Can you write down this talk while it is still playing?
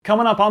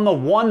Coming up on the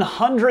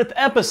 100th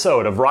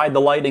episode of Ride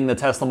the Lightning, the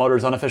Tesla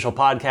Motors unofficial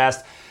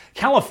podcast,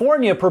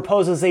 California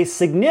proposes a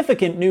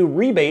significant new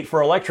rebate for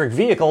electric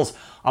vehicles.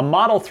 A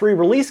Model 3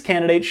 release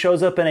candidate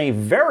shows up in a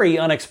very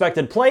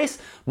unexpected place.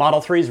 Model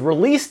 3's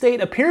release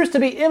date appears to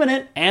be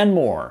imminent, and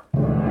more.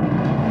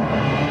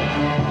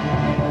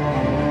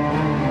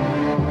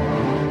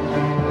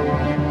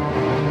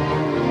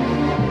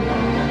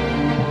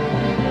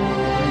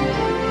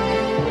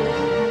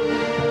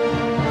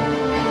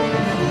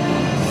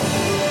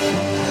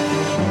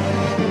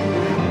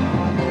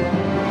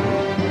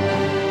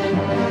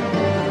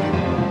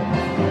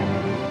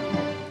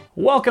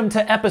 Welcome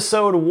to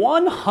episode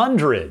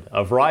 100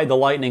 of Ride the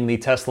Lightning, the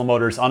Tesla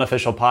Motors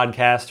unofficial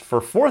podcast for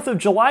 4th of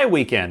July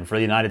weekend for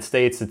the United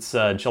States. It's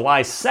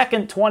July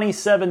 2nd,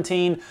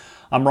 2017.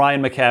 I'm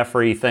Ryan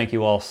McCaffrey. Thank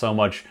you all so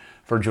much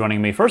for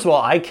joining me. First of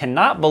all, I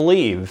cannot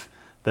believe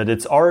that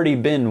it's already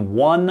been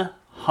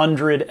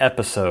 100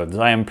 episodes.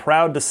 I am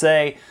proud to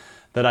say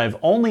that I've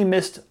only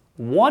missed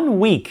 1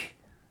 week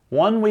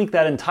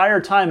that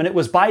entire time, and it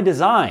was by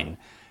design.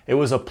 It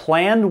was a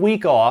planned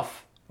week off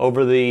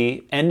over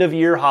the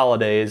end-of-year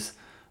holidays,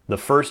 the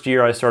first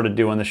year I started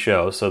doing the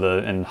show,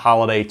 in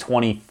holiday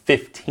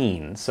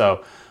 2015.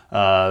 So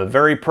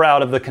very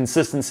proud of the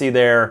consistency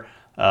there.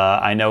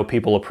 I know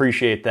people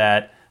appreciate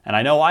that, and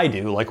I know I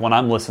do, like when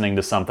I'm listening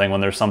to something,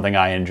 when there's something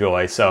I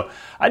enjoy. So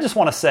I just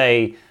want to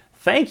say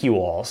thank you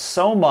all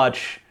so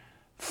much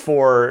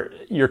for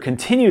your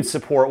continued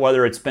support,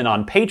 whether it's been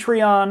on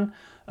Patreon,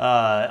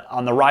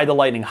 on the Ride the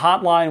Lightning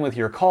hotline with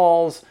your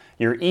calls,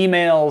 your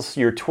emails,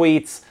 your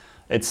tweets,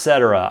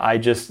 etc. I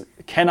just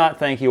cannot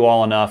thank you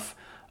all enough.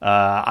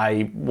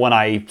 When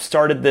I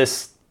started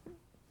this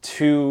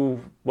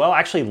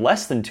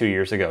less than 2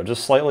 years ago,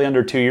 just slightly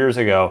under 2 years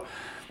ago,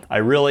 I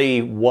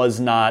really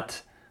was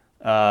not,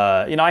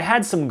 I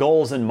had some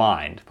goals in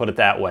mind, put it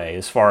that way,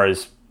 as far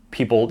as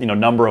people,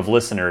 number of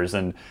listeners,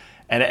 and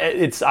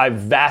I've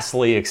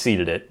vastly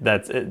exceeded it,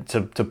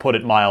 to put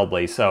it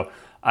mildly. So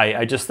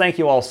I just thank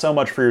you all so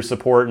much for your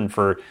support and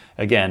for,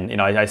 again,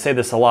 I say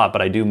this a lot,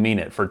 but I do mean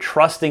it, for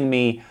trusting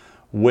me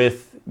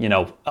with,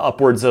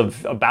 upwards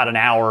of about an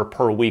hour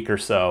per week or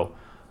so.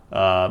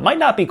 Might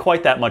not be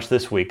quite that much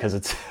this week because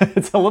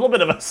it's a little bit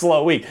of a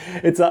slow week.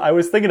 I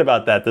was thinking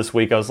about that this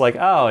week. I was like,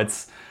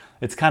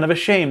 it's kind of a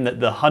shame that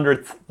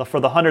for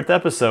the 100th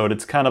episode,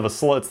 it's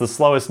the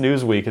slowest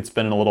news week it's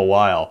been in a little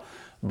while.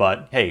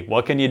 But hey,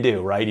 what can you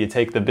do, right? You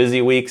take the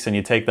busy weeks and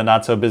you take the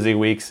not so busy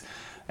weeks,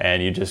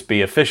 and you just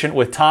be efficient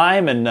with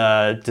time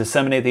and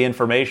disseminate the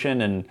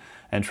information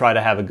and try to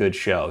have a good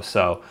show.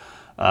 So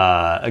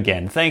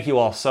again, thank you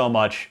all so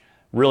much.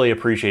 Really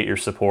appreciate your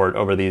support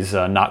over these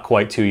not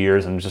quite 2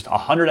 years and just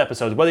 100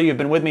 episodes. Whether you've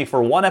been with me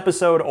for one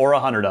episode or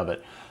 100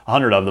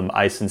 of them,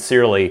 I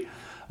sincerely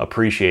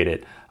appreciate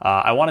it.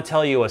 I want to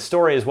tell you a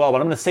story as well, but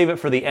I'm going to save it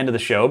for the end of the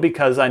show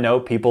because I know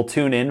people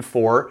tune in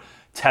for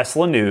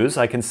Tesla news.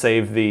 I can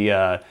save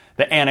the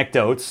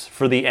anecdotes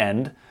for the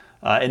end.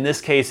 In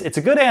this case, it's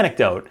a good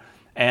anecdote,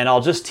 and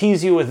I'll just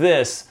tease you with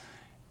this.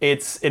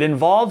 It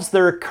involves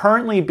there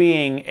currently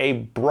being a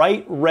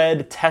bright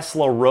red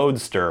Tesla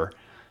Roadster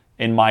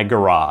in my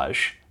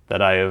garage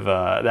that I have.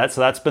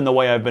 That's been the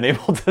way I've been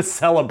able to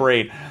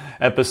celebrate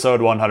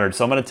episode 100.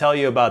 So I'm going to tell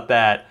you about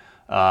that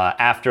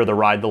after the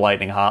Ride the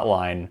Lightning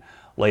hotline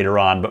later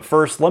on. But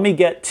first, let me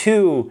get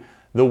to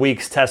the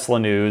week's Tesla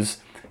news.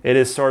 It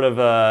is sort of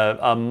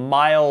a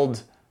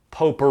mild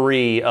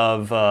potpourri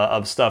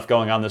of stuff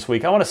going on this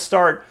week. I want to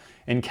start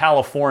in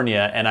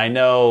California, and I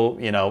know,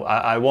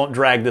 I won't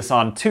drag this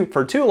on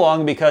for too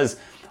long because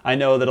I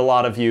know that a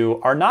lot of you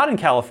are not in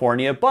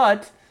California,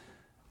 but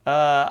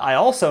I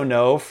also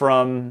know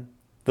from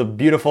the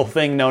beautiful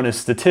thing known as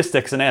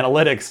statistics and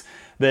analytics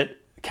that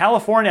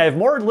I have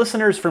more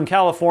listeners from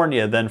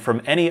California than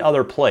from any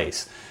other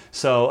place.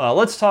 So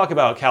let's talk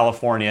about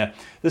California.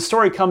 This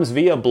story comes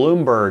via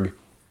Bloomberg.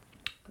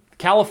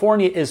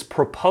 California is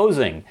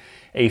proposing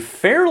a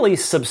fairly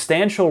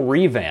substantial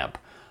revamp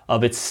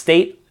of its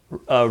state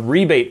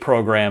rebate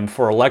program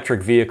for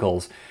electric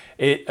vehicles.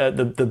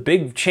 The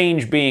big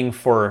change being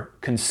for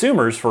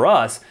consumers, for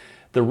us,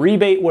 the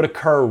rebate would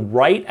occur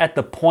right at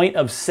the point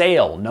of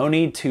sale. No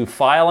need to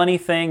file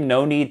anything,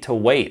 no need to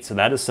wait. So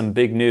that is some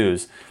big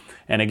news.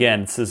 And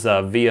again, this is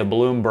via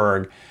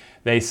Bloomberg.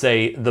 They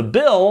say the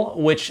bill,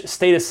 which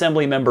State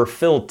Assembly member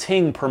Phil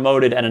Ting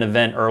promoted at an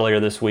event earlier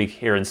this week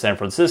here in San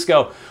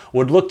Francisco,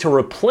 would look to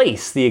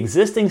replace the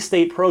existing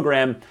state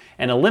program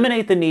and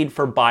eliminate the need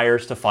for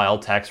buyers to file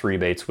tax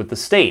rebates with the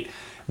state.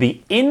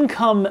 The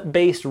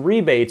income-based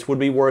rebates would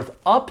be worth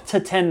up to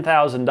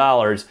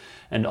 $10,000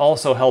 and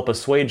also help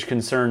assuage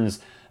concerns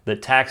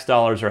that tax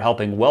dollars are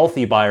helping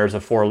wealthy buyers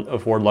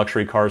afford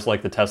luxury cars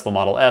like the Tesla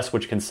Model S,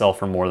 which can sell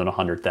for more than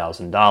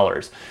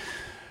 $100,000.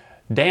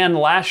 Dan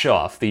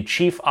Lashoff, the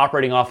Chief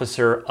Operating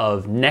Officer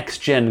of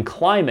NextGen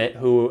Climate,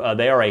 who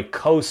they are a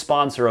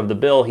co-sponsor of the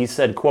bill, he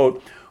said,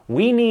 quote,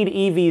 "We need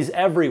EVs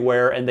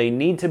everywhere and they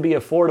need to be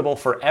affordable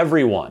for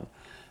everyone.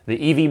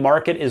 The EV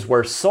market is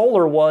where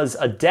solar was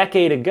a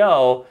decade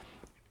ago,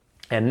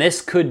 And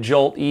this could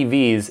jolt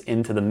EVs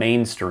into the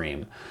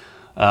mainstream.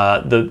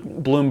 The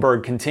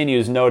Bloomberg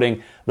continues,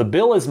 noting, the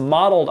bill is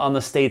modeled on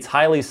the state's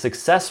highly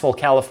successful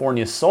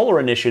California solar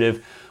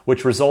initiative,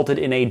 which resulted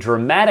in a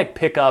dramatic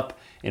pickup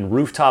in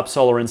rooftop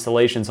solar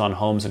installations on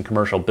homes and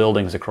commercial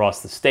buildings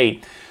across the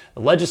state.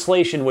 The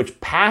legislation, which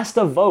passed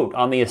a vote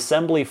on the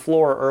Assembly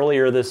floor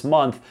earlier this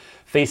month,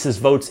 faces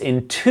votes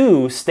in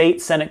 2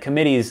 state Senate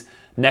committees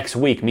next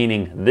week,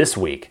 meaning this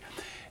week.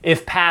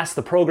 If passed,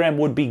 the program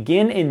would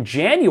begin in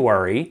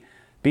January,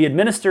 be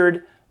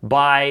administered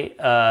by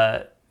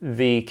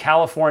the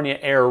California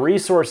Air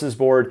Resources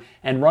Board,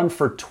 and run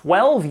for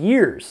 12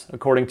 years,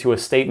 according to a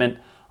statement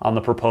on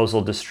the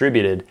proposal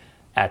distributed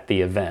at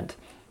the event.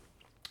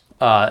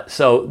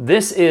 So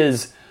this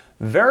is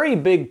very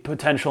big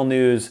potential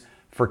news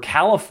for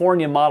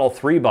California Model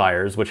 3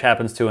 buyers, which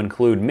happens to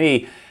include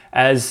me,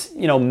 as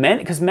you know,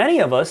 because many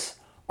of us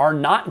are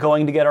not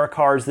going to get our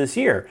cars this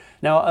year.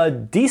 Now, a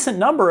decent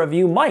number of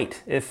you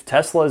might, if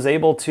Tesla is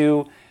able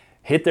to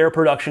hit their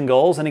production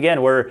goals. And again,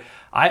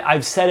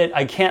 I've said it,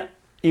 I can't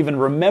even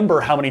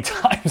remember how many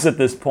times at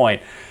this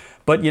point,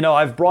 but you know,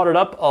 I've brought it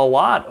up a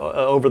lot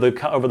over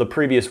the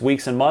previous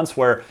weeks and months,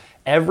 where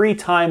every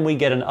time we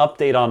get an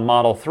update on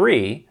Model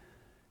 3,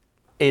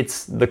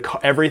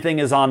 everything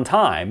is on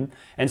time.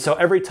 And so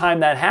every time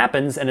that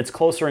happens and it's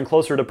closer and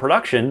closer to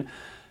production,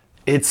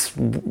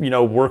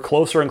 we're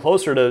closer and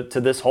closer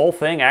to this whole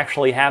thing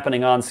actually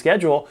happening on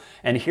schedule.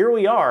 And here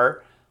we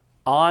are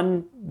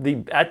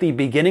at the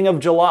beginning of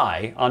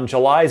July, on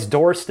July's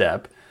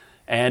doorstep,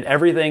 and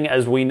everything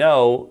as we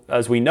know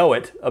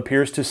it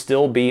appears to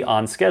still be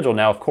on schedule.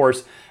 Now, of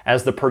course,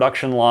 as the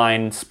production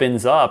line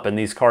spins up and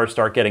these cars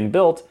start getting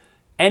built,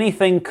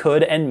 anything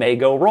could and may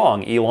go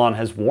wrong. Elon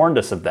has warned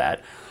us of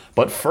that.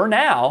 But for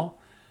now,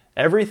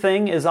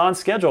 everything is on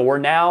schedule. We're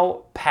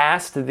now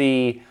past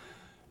the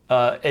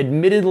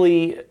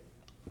admittedly,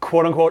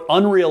 quote-unquote,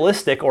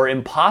 unrealistic or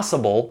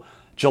impossible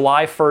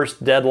July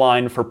 1st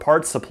deadline for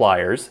parts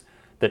suppliers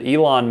that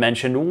Elon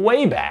mentioned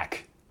way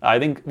back. I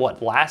think,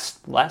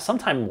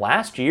 sometime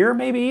last year,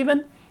 maybe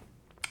even?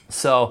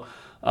 So,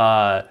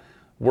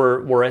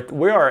 we're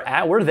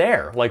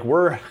there.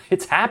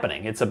 It's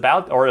happening. It's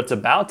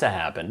about to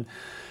happen.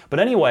 But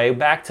anyway,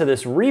 back to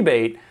this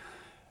rebate.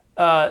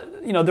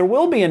 There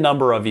will be a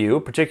number of you,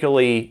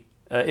 particularly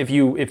if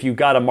you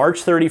got a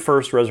March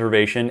 31st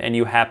reservation and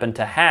you happen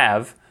to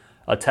have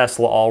a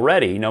Tesla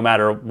already, no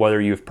matter whether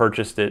you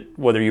purchased it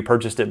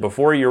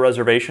before your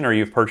reservation or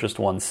you've purchased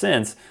one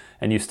since,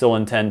 and you still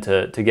intend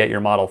to get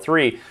your Model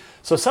 3.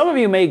 So some of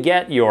you may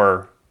get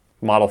your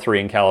Model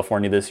 3 in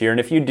California this year, and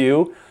if you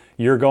do,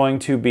 you're going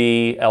to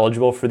be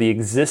eligible for the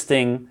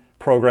existing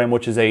program,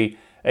 which is a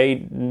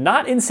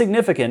not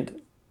insignificant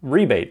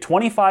rebate,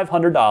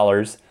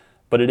 $2,500,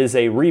 but it is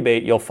a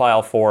rebate you'll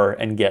file for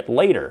and get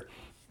later.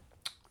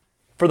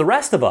 For the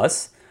rest of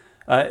us,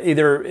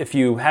 either if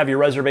you have your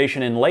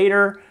reservation in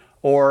later,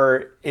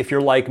 or if you're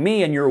like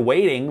me and you're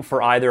waiting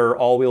for either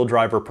all-wheel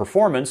drive or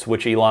performance,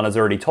 which Elon has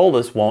already told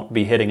us won't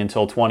be hitting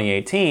until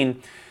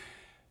 2018,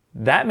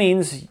 that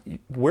means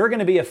we're going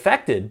to be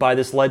affected by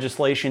this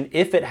legislation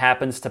if it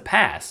happens to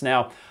pass.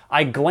 Now,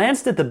 I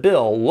glanced at the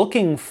bill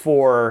looking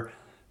for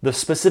the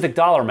specific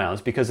dollar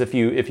amounts, because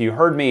when you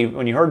heard me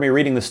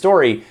reading the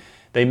story,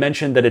 they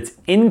mentioned that it's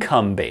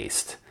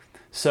income-based.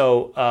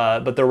 So,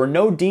 but there were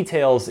no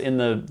details in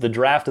the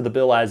draft of the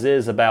bill as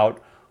is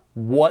about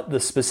what the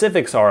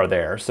specifics are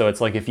there. So it's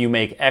like, if you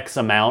make X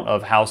amount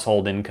of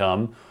household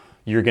income,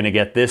 you're going to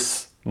get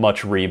this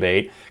much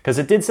rebate. Because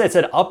it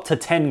said up to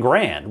 10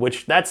 grand,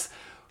 which that's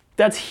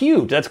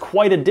huge. That's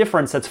quite a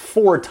difference. That's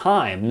 4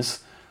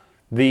 times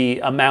the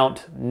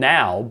amount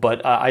now.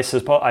 But I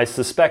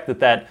suspect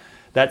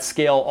that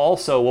scale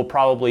also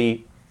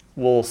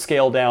will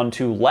scale down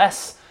to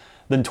less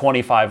than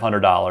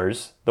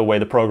 $2,500, the way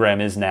the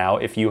program is now,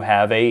 if you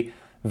have a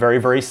very,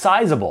 very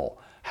sizable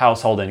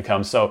household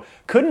income. So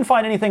couldn't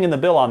find anything in the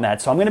bill on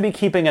that, so I'm going to be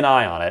keeping an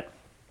eye on it.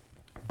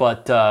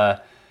 But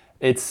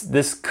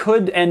this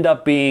could end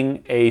up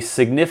being a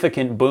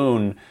significant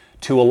boon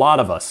to a lot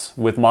of us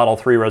with Model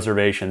 3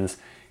 reservations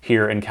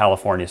here in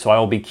California. So I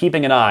will be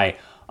keeping an eye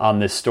on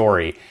this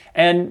story.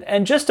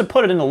 And just to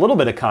put it in a little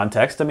bit of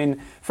context, I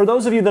mean, for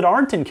those of you that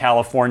aren't in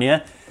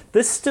California,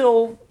 this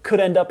still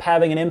could end up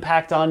having an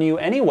impact on you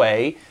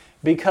anyway,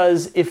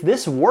 because if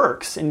this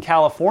works in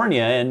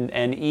California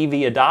and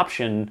EV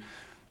adoption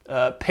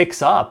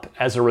picks up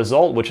as a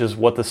result, which is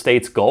what the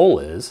state's goal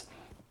is,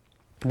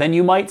 then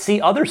you might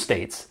see other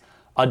states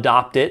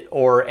adopt it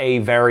or a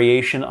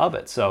variation of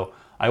it. So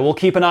I will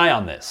keep an eye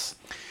on this.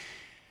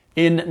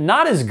 In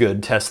not as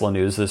good Tesla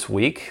news this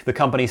week, the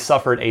company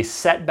suffered a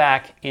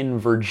setback in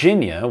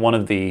Virginia, one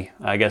of the,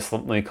 I guess,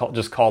 let me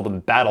just call them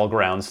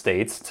battleground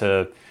states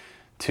to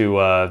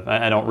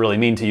I don't really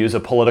mean to use a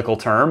political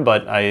term,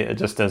 but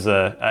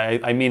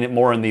I mean it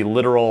more in the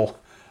literal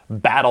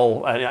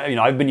battle.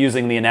 I've been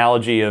using the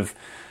analogy of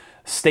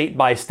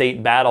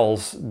state-by-state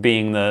battles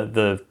being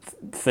the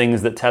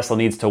things that Tesla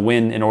needs to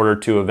win in order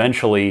to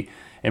eventually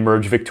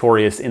emerge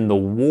victorious in the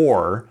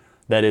war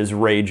that is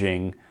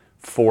raging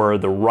for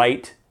the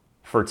right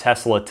for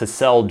Tesla to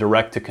sell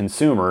direct to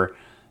consumer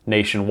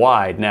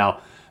nationwide.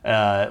 Now,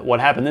 what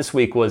happened this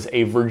week was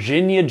a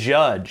Virginia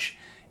judge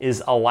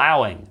is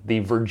allowing the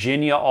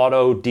Virginia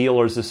Auto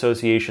Dealers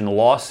Association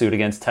lawsuit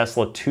against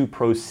Tesla to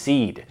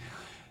proceed.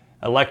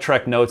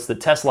 Electrek notes that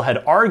Tesla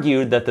had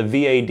argued that the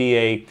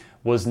VADA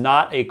was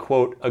not a,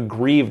 quote,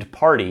 aggrieved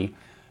party,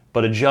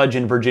 but a judge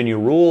in Virginia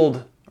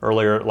ruled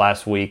earlier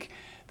last week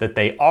that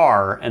they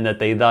are, and that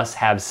they thus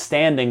have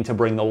standing to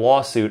bring the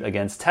lawsuit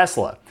against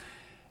Tesla.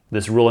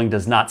 This ruling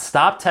does not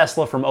stop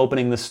Tesla from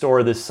opening the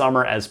store this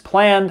summer as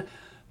planned,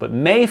 but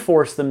may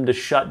force them to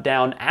shut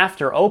down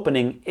after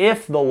opening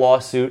if the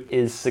lawsuit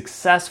is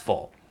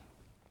successful.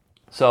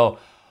 So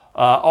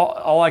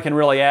all I can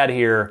really add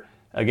here,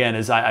 again,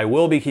 is I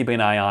will be keeping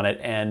an eye on it,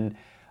 and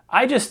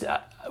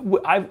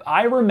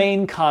I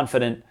remain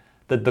confident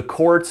that the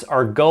courts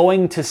are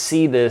going to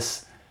see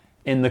this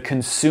in the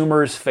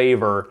consumer's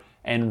favor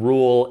and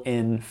rule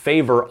in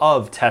favor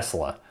of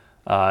Tesla.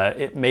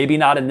 It maybe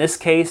not in this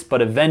case,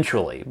 but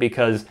eventually,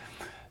 because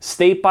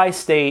state by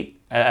state,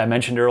 I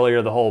mentioned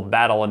earlier the whole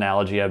battle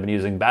analogy I've been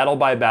using, battle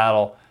by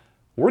battle,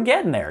 we're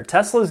getting there.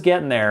 Tesla's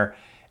getting there.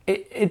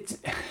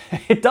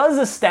 It does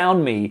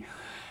astound me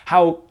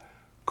how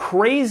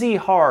crazy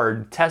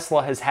hard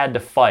Tesla has had to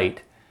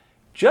fight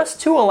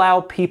just to allow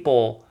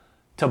people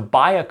to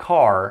buy a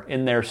car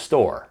in their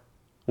store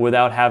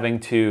without having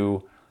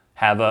to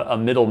have a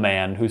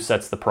middleman who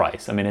sets the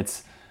price. I mean,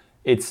 it's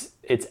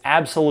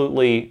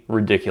absolutely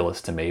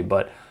ridiculous to me,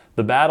 but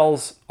the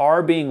battles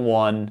are being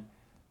won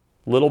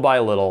little by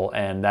little,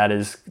 and that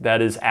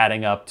is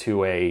adding up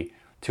to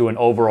an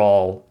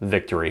overall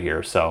victory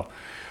here. So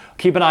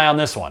keep an eye on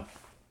this one.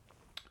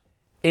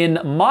 In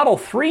Model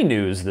 3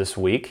 news this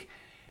week,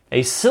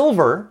 a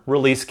silver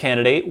release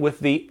candidate with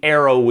the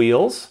Aero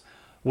wheels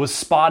was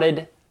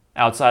spotted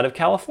outside of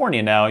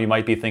California. Now, you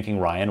might be thinking,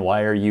 Ryan,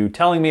 why are you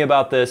telling me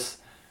about this?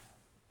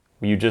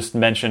 You just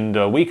mentioned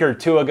a week or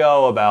two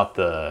ago about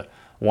the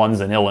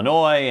ones in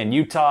Illinois and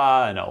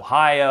Utah and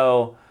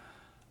Ohio.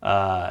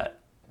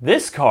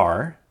 This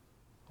car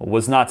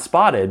was not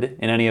spotted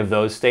in any of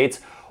those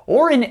states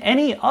or in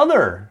any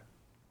other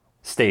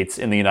states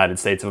in the United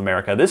States of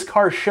America. This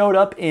car showed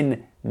up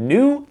in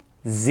New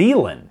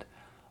Zealand,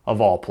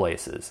 of all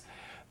places.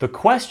 The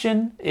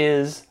question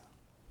is,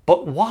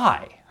 but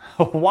why?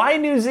 Why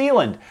New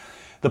Zealand?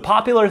 The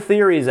popular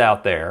theories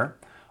out there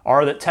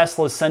are that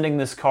Tesla is sending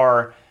this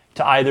car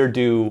to either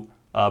do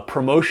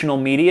promotional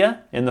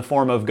media in the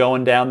form of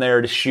going down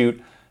there to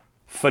shoot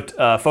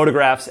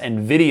photographs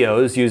and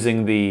videos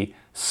using the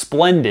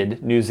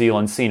splendid New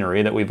Zealand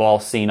scenery that we've all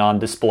seen on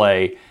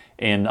display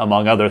in,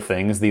 among other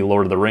things, the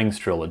Lord of the Rings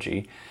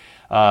trilogy.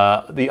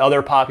 The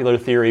other popular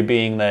theory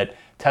being that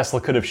Tesla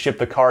could have shipped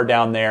the car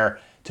down there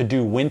to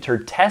do winter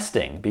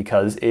testing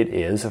because it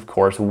is, of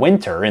course,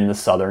 winter in the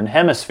southern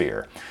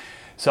hemisphere.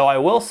 So I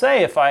will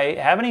say, if I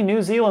have any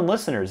New Zealand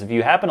listeners, if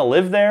you happen to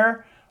live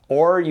there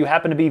or you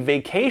happen to be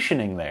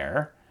vacationing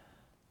there,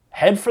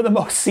 head for the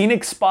most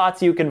scenic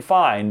spots you can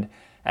find,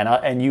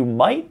 and you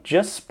might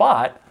just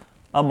spot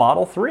a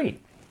Model 3.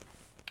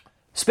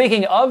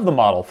 Speaking of the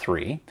Model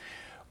 3,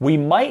 we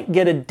might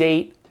get a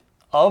date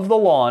of the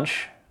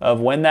launch, of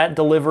when that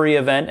delivery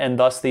event and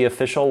thus the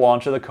official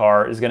launch of the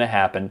car is going to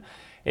happen.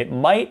 It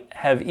might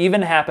have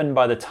even happened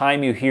by the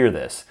time you hear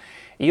this.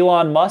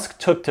 Elon Musk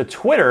took to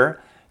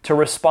Twitter to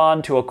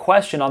respond to a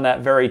question on that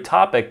very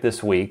topic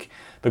this week.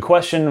 The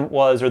question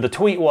was, or the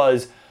tweet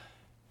was,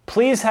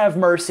 "Please have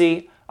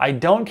mercy. I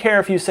don't care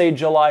if you say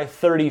July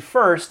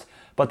 31st,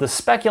 but the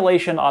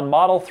speculation on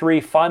Model 3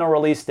 final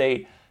release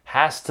date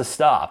has to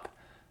stop."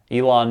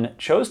 Elon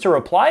chose to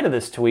reply to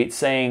this tweet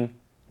saying,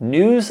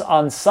 "News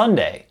on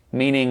Sunday,"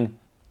 meaning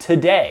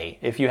today,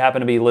 if you happen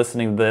to be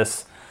listening to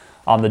this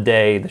on the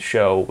day the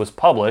show was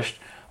published,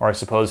 or I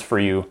suppose for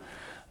you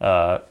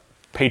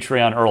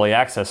Patreon early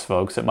access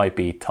folks, it might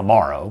be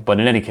tomorrow, but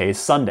in any case,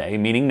 Sunday,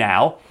 meaning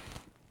now.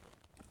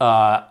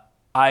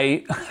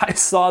 I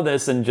saw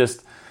this and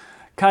just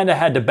kind of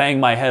had to bang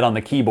my head on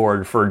the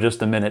keyboard for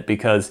just a minute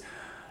because,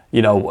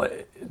 you know,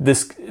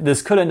 this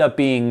could end up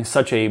being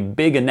such a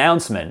big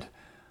announcement,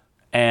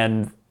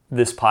 and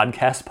this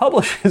podcast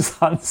publishes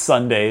on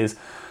Sundays,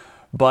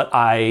 but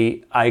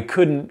I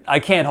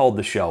can't hold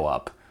the show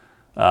up.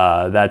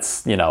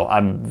 That's, you know,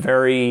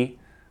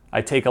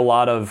 I take a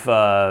lot of,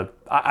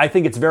 I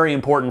think it's very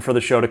important for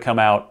the show to come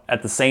out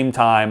at the same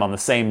time on the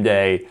same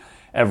day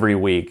every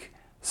week.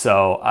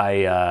 So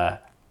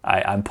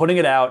I'm putting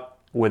it out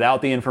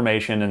without the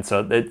information, and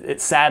so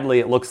sadly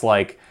it looks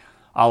like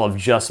I'll have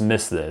just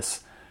missed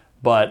this.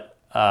 But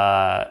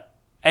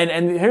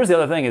and here's the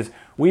other thing is,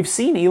 we've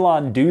seen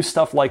Elon do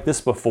stuff like this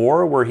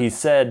before, where he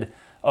said,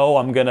 "Oh,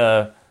 I'm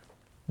gonna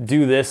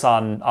do this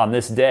on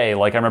this day."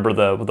 Like I remember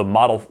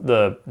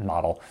the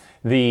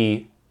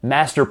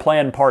master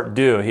plan part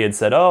due. He had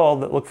said, "Oh, I'll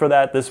look for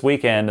that this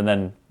weekend," and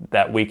then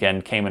that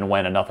weekend came and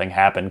went, and nothing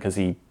happened because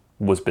he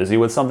was busy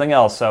with something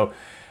else. So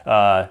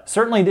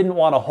certainly didn't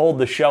want to hold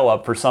the show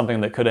up for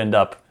something that could end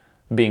up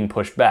being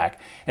pushed back.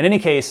 In any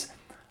case,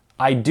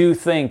 I do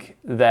think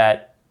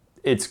that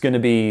it's going to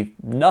be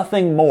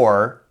nothing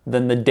more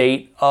than the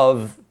date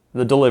of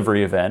the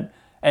delivery event.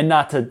 And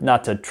not to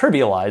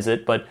trivialize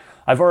it, but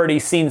I've already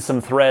seen some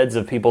threads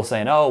of people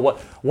saying, "Oh,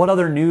 what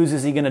other news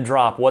is he going to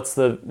drop? It's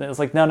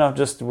like, no,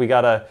 just we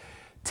got to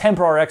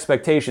temper our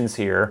expectations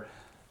here."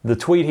 The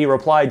tweet he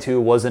replied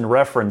to was in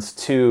reference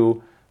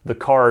to the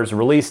car's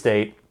release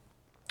date,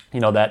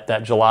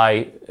 that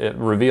July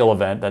reveal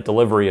event, that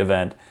delivery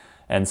event.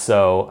 And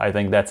so I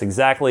think that's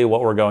exactly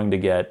what we're going to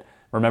get.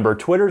 Remember,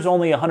 Twitter's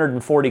only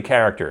 140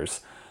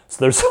 characters, so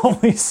there's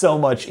only so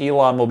much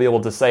Elon will be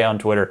able to say on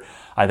Twitter.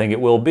 I think it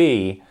will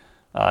be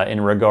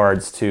in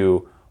regards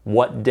to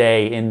what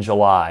day in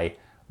July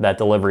that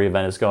delivery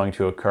event is going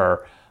to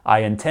occur. I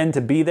intend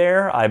to be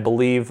there. I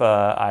believe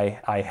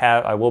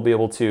I will be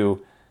able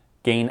to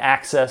gain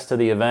access to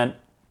the event.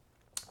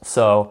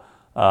 So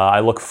I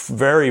look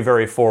very,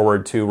 very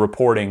forward to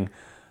reporting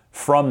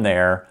from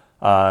there.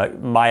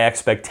 My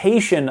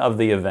expectation of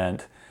the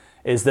event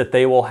is that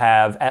they will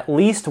have at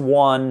least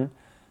one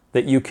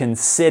that you can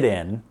sit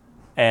in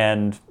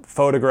and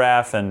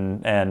photograph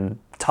and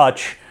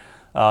touch.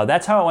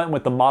 That's how it went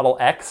with the Model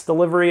X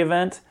delivery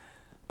event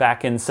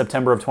back in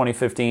September of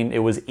 2015. It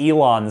was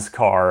Elon's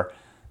car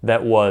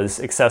that was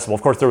accessible.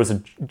 Of course, there was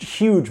a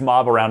huge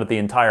mob around it the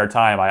entire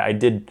time. I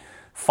did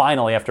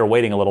finally, after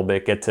waiting a little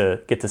bit, get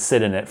to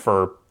sit in it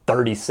for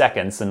 30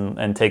 seconds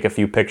and take a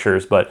few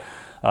pictures. But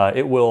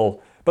it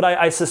will. But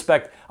I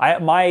suspect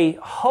my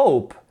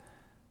hope.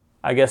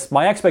 I guess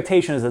my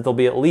expectation is that there'll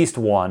be at least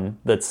one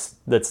that's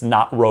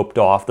not roped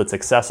off, that's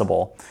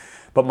accessible.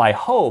 But my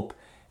hope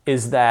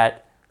is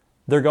that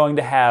they're going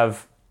to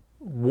have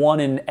one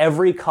in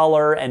every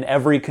color and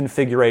every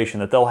configuration,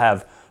 that they'll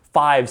have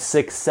 5,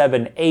 6,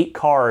 7, 8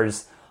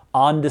 cars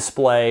on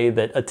display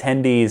that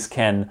attendees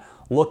can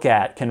look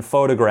at, can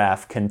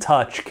photograph, can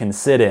touch, can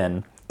sit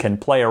in, can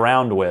play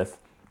around with.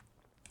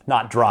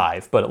 Not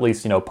drive, but at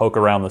least, poke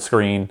around the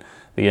screen,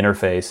 the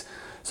interface.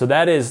 So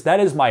that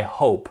is my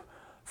hope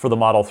for the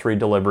Model 3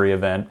 delivery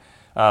event.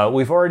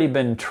 We've already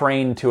been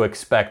trained to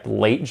expect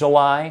late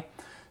July,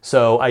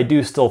 so I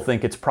do still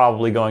think it's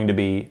probably going to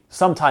be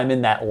sometime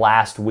in that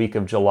last week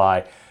of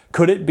July.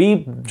 Could it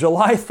be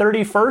July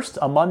 31st,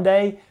 a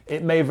Monday?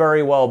 It may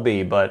very well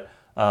be, but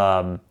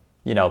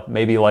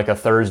maybe like a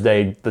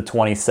Thursday, the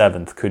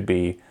 27th could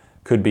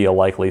be a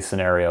likely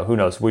scenario. Who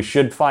knows? We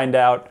should find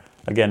out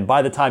again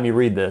by the time you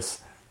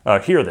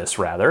hear this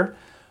rather.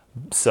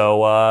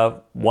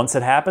 So once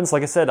it happens,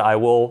 like I said, I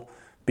will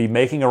be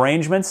making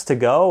arrangements to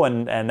go,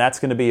 and that's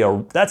going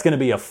to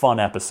be a fun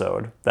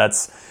episode.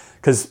 That's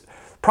because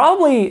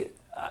probably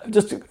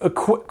just a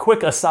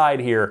quick aside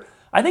here.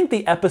 I think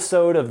the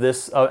episode of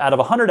this out of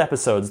 100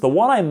 episodes, the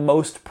one I'm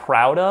most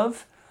proud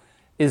of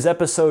is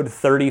episode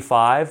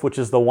 35, which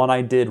is the one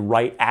I did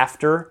right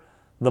after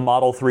the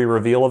Model 3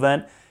 reveal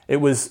event. It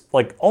was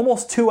like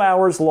almost 2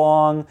 hours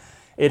long.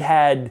 It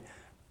had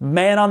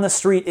man on the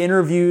street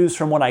interviews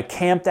from when I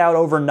camped out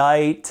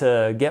overnight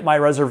to get my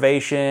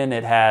reservation.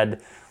 It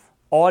had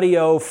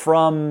audio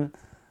from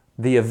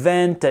the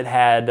event. It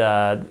had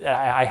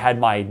I had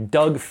my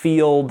Doug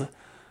Field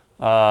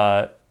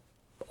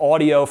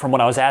audio from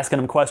when I was asking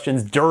him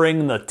questions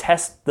during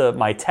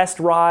my test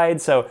ride.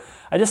 So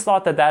I just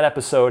thought that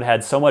episode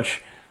had so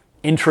much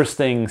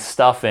interesting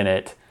stuff in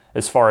it.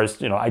 As far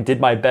as I did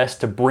my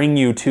best to bring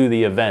you to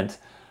the event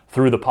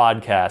through the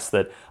podcast,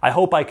 that I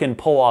hope I can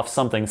pull off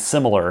something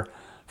similar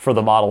for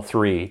the Model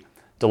 3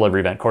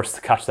 delivery event. Of course,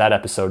 gosh, that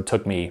episode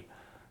took like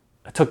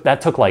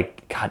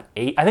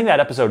 8. I think that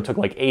episode took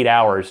like 8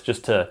 hours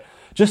just to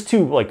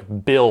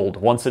like build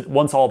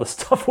once all the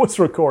stuff was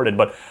recorded.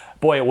 But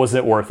boy, was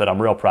it worth it. I'm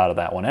real proud of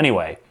that one.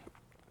 Anyway,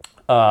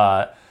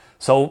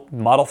 so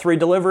Model 3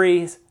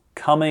 deliveries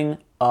coming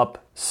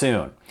up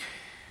soon.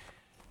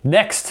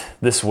 Next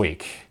this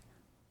week,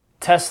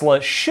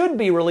 Tesla should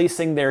be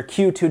releasing their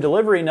Q2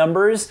 delivery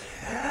numbers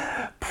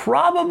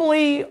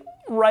probably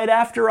right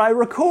after I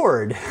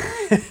record,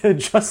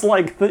 just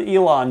like the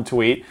Elon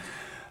tweet,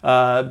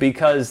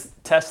 because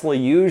Tesla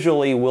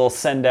usually will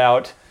send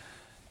out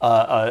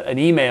an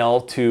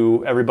email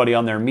to everybody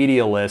on their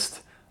media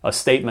list, a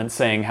statement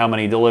saying how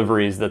many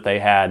deliveries that they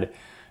had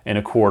in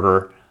a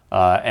quarter.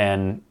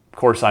 And of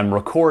course, I'm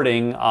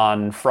recording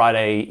on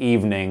Friday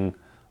evening,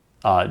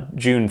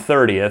 June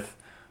 30th,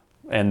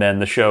 and then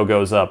the show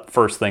goes up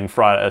first thing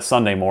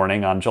Sunday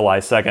morning on July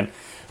 2nd.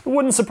 It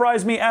wouldn't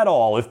surprise me at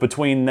all if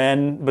between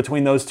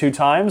those two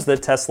times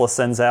that Tesla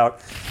sends out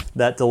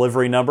that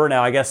delivery number.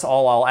 Now, I guess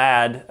all I'll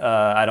add,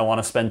 I don't want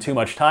to spend too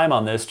much time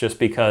on this just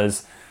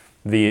because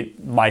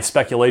my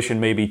speculation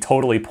may be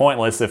totally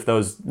pointless if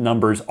those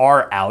numbers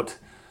are out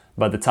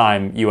by the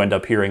time you end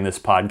up hearing this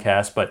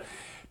podcast. But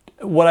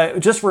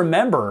just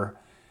remember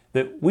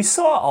that we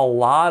saw a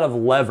lot of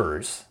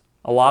levers,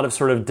 a lot of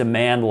sort of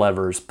demand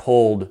levers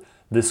pulled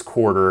this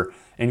quarter,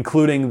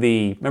 including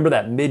remember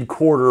that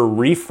mid-quarter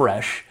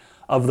refresh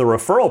of the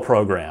referral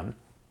program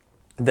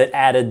that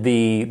added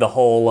the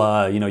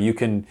whole, you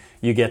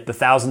get the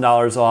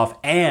 $1,000 off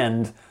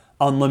and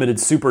unlimited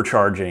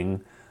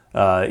supercharging.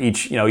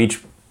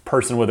 Each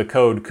person with a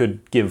code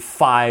could give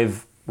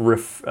 5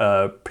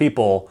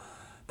 people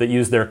that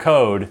use their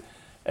code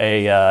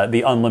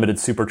the unlimited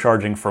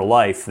supercharging for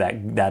life,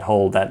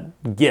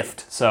 that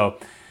gift. So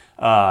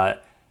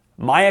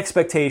my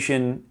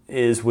expectation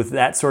is with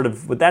that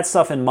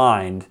stuff in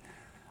mind,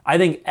 I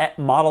think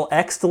Model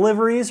X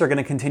deliveries are going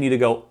to continue to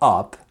go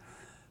up.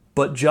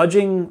 But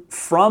judging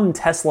from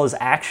Tesla's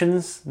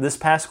actions this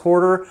past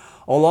quarter,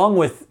 along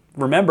with,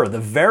 remember, the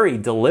very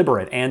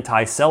deliberate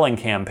anti-selling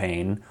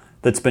campaign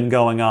that's been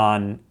going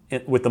on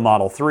with the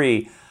Model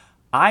 3,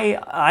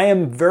 I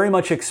am very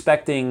much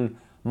expecting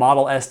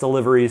Model S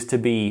deliveries to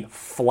be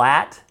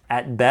flat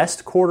at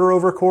best quarter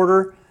over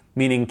quarter,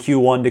 meaning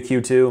Q1 to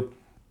Q2,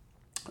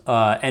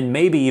 and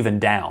maybe even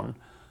down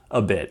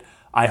a bit.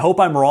 I hope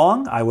I'm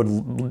wrong. I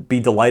would be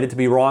delighted to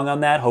be wrong on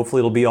that. Hopefully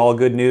it'll be all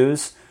good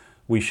news.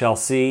 We shall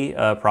see,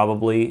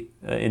 probably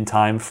in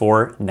time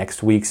for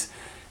next week's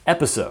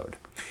episode.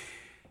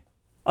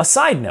 A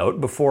side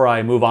note, before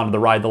I move on to the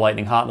Ride the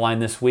Lightning hotline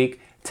this week,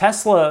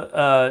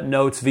 Tesla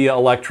notes via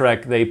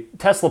Electrek,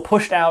 Tesla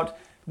pushed out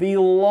the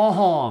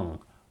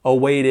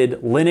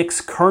long-awaited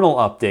Linux kernel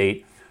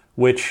update,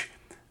 which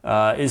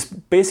is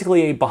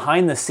basically a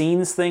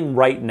behind-the-scenes thing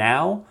right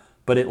now,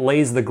 but it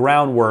lays the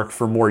groundwork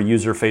for more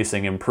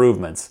user-facing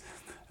improvements.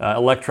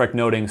 Electrek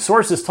noting,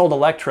 sources told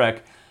Electrek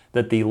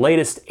that the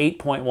latest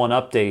 8.1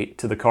 update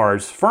to the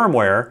car's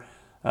firmware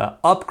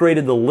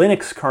upgraded the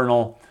Linux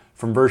kernel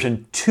from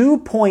version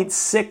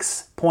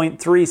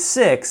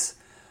 2.6.36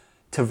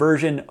 to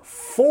version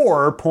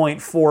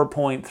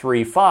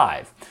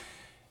 4.4.35.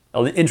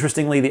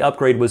 Interestingly, the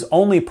upgrade was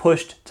only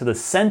pushed to the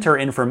center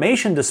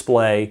information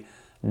display,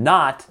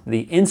 not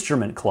the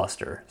instrument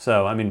cluster.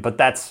 So, but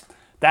that's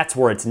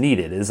where it's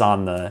needed,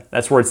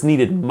 that's where it's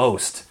needed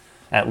most,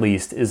 at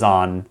least, is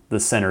on the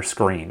center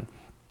screen.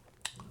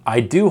 I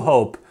do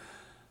hope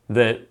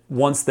that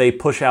once they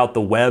push out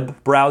the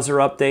web browser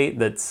update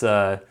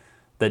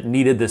that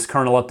needed this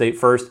kernel update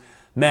first,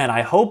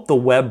 I hope the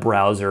web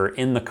browser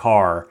in the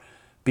car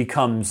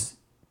becomes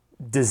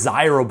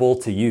desirable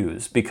to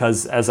use,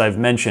 because as I've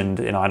mentioned,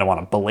 I don't want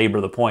to belabor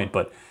the point,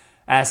 but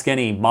ask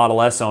any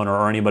Model S owner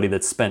or anybody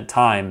that's spent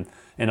time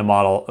in a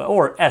Model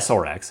or S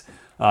or X,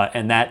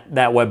 and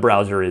that web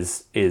browser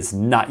is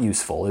not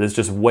useful. It is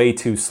just way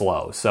too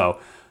slow. So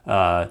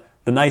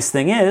the nice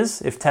thing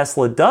is, if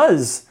Tesla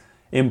does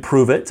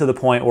improve it to the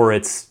point where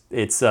it's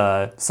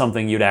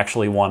something you'd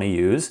actually want to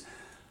use,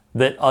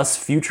 that us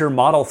future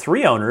Model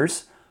 3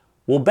 owners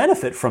will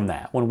benefit from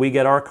that when we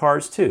get our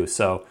cars too.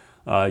 So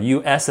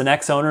you S and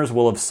X owners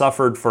will have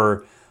suffered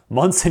for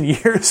months and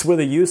years with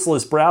a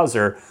useless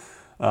browser.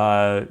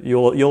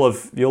 You'll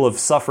have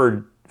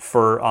suffered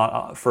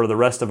for the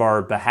rest of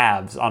our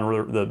behalves,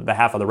 on the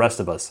behalf of the rest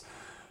of us,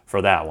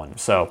 for that one.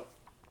 So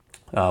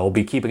we'll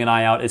be keeping an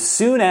eye out. As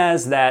soon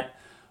as that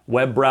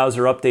web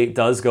browser update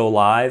does go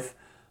live,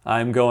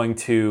 I'm going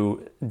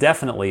to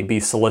definitely be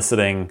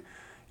soliciting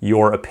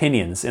your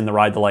opinions in the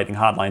Ride the Lightning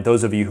hotline.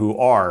 Those of you who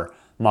are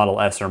Model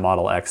S or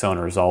Model X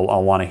owners,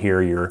 I'll want to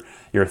hear your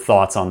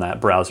thoughts on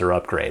that browser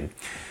upgrade.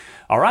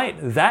 All right,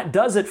 that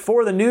does it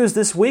for the news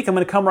this week. I'm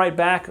going to come right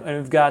back.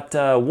 We've got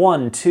 5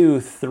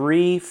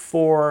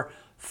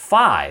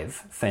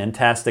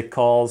 fantastic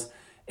calls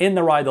in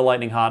the Ride the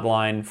Lightning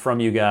hotline from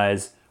you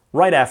guys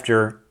right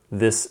after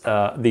this,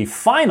 the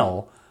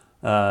final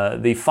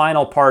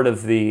part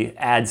of the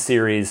ad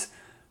series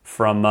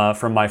from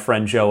my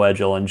friend Joe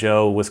Edgel. And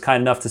Joe was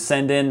kind enough to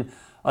send in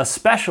a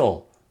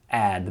special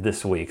ad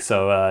this week.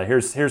 So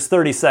here's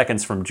 30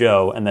 seconds from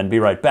Joe, and then be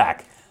right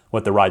back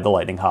with the Ride the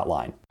Lightning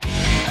hotline.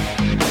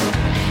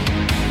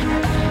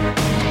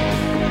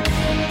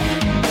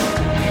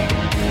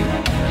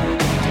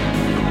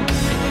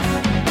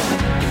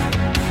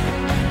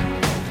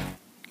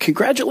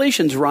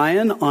 Congratulations,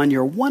 Ryan, on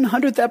your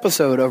 100th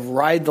episode of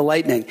Ride the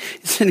Lightning.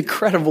 It's an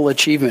incredible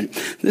achievement.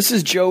 This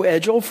is Joe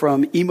Edgel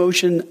from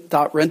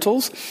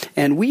Emotion.Rentals,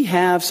 and we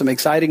have some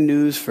exciting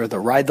news for the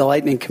Ride the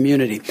Lightning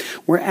community.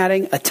 We're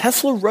adding a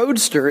Tesla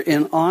Roadster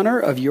in honor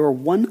of your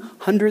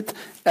 100th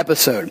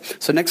episode.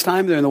 So next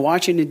time they're in the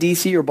Washington,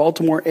 D.C. or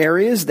Baltimore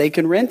areas, they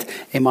can rent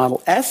a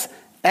Model S,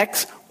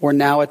 X, or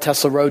now a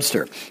Tesla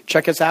Roadster.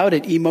 Check us out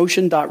at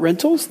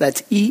emotion.rentals.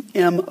 That's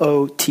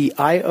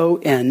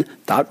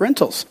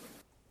emotion.rentals.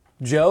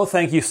 Joe,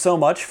 thank you so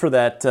much for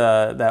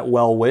that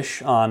well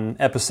wish on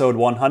episode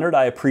 100.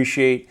 I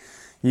appreciate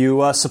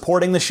you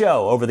supporting the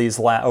show over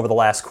the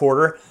last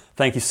quarter.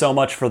 Thank you so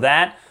much for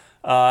that.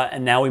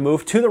 And now we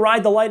move to the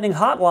Ride the Lightning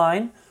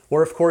hotline,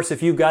 where, of course,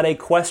 if you've got a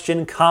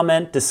question,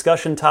 comment,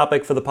 discussion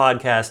topic for the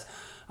podcast,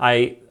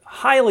 I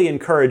highly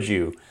encourage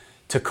you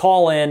to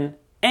call in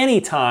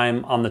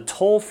anytime on the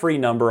toll-free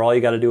number. All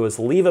you got to do is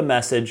leave a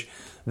message.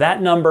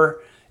 That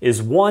number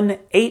is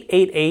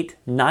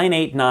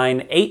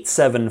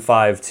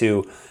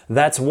 1-888-989-8752.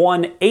 That's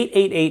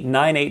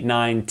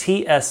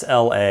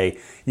 1-888-989-TSLA.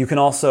 You can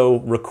also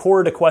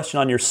record a question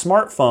on your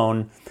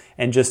smartphone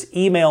and just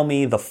email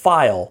me the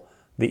file.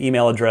 The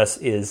email address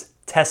is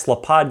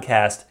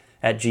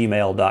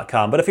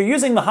teslapodcast@gmail.com. But if you're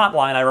using the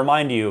hotline, I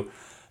remind you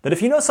that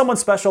if you know someone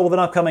special with an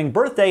upcoming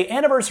birthday,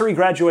 anniversary,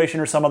 graduation,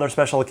 or some other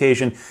special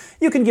occasion,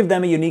 you can give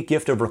them a unique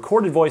gift of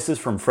recorded voices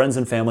from friends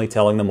and family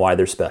telling them why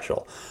they're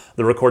special.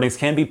 The recordings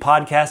can be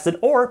podcasted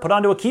or put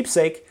onto a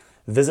keepsake.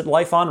 Visit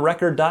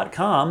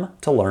lifeonrecord.com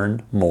to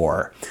learn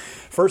more.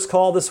 First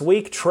call this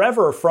week,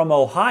 Trevor from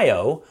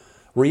Ohio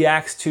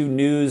reacts to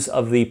news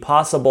of the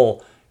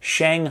possible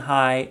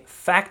Shanghai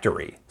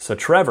factory. So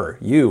Trevor,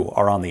 you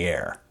are on the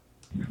air.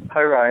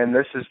 Hi, Ryan.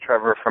 This is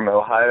Trevor from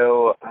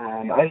Ohio.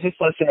 I was just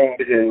listening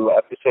to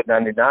episode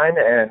 99,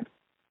 and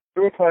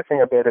we were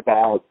talking a bit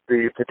about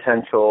the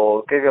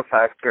potential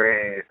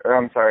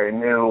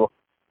new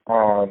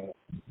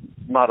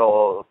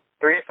Model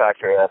 3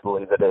 factory, I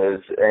believe it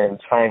is, in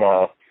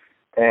China,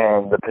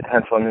 and the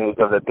potential news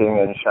of it being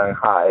in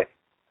Shanghai.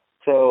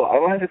 So I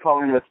wanted to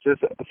call in with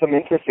just some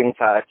interesting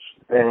facts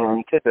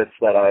and tidbits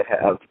that I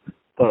have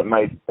that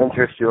might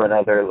interest you and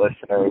other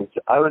listeners.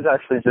 I was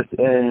actually just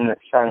in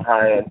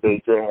Shanghai and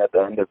Beijing at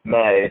the end of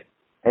May,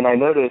 and I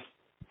noticed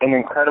an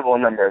incredible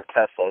number of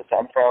Teslas.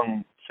 I'm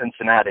from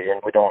Cincinnati,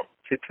 and we don't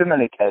see too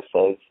many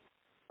Teslas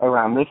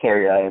around this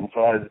area, and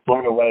so I was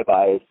blown away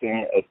by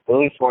seeing at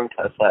least one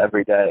Tesla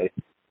every day.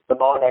 The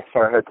mall next to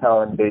our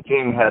hotel in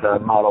Beijing had a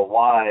Model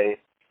Y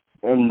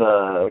in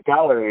the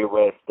gallery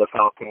with the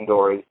Falcon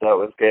doors that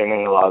was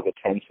gaining a lot of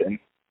attention.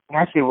 And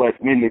actually what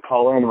made me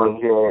call in was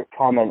your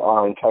comment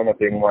on China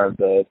being one of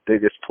the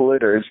biggest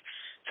polluters.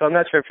 So I'm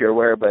not sure if you're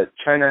aware, but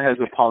China has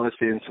a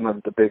policy in some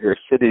of the bigger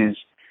cities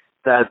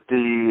that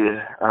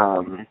the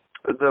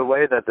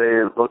way that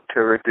they look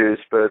to reduce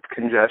both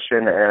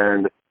congestion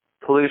and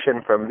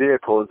pollution from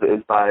vehicles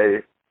is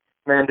by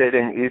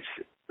mandating each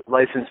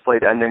license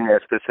plate ending a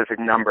specific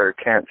number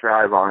can't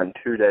drive on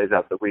 2 days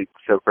out of the week.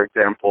 So, for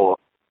example,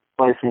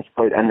 license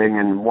plate ending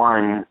in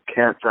 1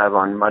 can't drive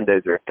on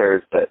Mondays or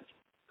Thursdays.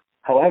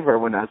 However,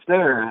 when I was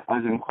there, I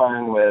was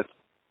inquiring with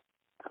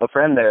a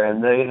friend there,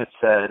 and they had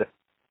said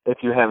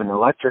if you have an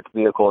electric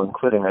vehicle,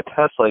 including a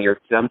Tesla, you're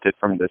exempted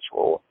from this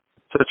rule.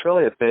 So it's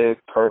really a big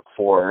perk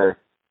for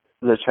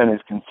the Chinese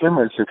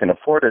consumers who can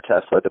afford a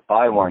Tesla to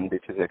buy one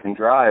because they can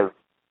drive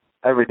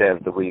every day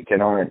of the week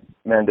and aren't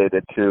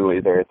mandated to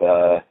either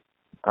the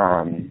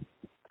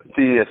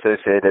fee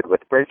associated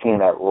with breaking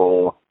that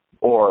rule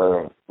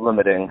or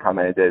limiting how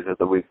many days of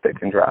the week they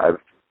can drive.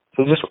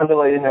 So just wanted to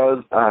let you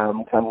know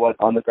kind of what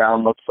on the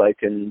ground looks like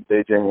in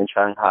Beijing and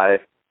Shanghai.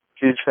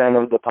 Huge fan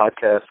of the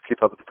podcast.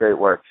 Keep up with the great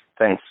work.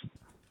 Thanks.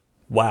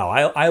 Wow,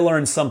 I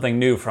learned something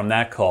new from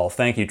that call.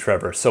 Thank you,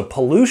 Trevor. So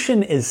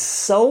pollution is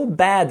so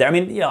bad there. I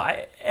mean,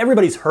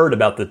 everybody's heard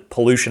about the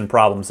pollution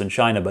problems in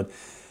China, but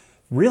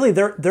really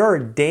there are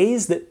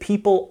days that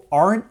people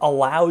aren't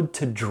allowed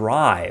to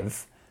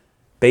drive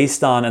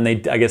based on, and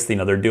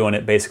they're doing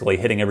it basically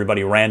hitting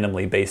everybody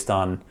randomly based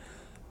on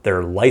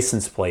their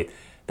license plate.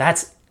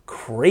 That's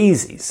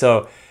crazy.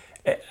 So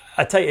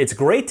I tell you, it's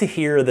great to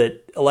hear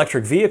that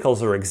electric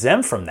vehicles are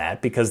exempt from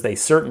that because they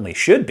certainly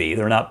should be.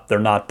 They're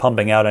not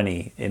pumping out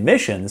any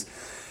emissions.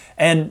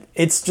 And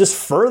it's just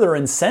further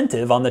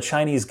incentive on the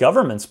Chinese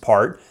government's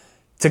part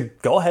to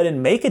go ahead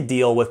and make a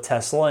deal with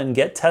Tesla and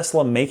get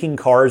Tesla making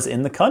cars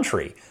in the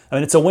country. I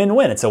mean, it's a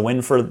win-win. It's a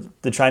win for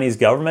the Chinese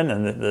government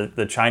and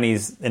the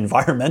Chinese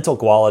environmental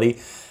quality,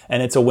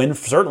 and it's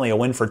certainly a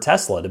win for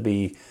Tesla to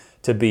be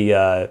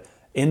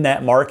in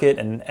that market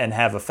and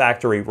have a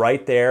factory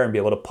right there and be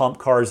able to pump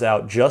cars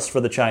out just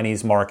for the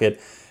Chinese market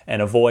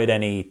and avoid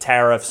any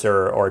tariffs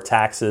or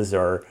taxes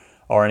or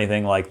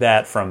anything like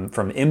that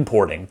from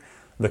importing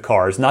the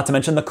cars. Not to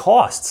mention the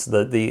costs,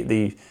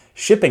 the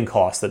shipping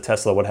costs that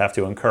Tesla would have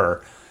to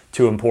incur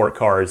to import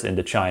cars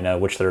into China,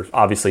 which they're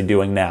obviously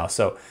doing now.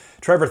 So,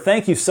 Trevor,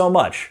 thank you so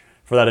much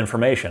for that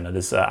information. It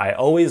is I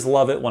always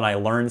love it when I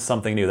learn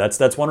something new.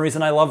 That's one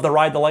reason I love the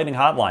Ride the Lightning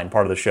hotline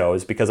part of the show,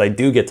 is because I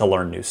do get to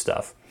learn new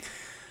stuff.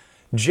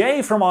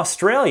 Jay from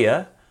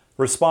Australia,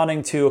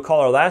 responding to a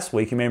caller last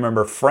week, you may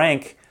remember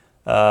Frank,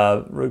 who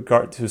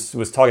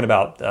was talking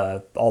about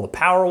all the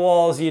power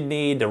walls you'd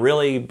need to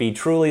really be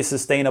truly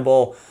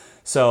sustainable.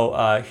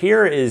 So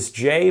here is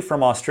Jay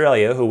from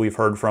Australia, who we've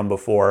heard from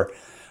before,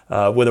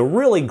 with a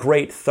really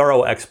great,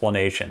 thorough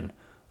explanation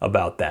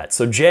about that.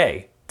 So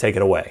Jay, take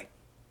it away.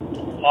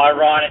 Hi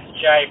Ryan,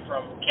 it's Jay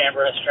from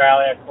Canberra,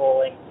 Australia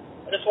calling.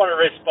 I just want to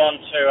respond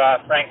to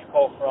Frank's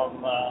call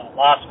from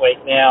last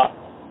week now.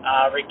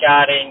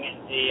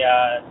 Regarding the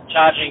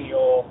charging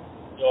your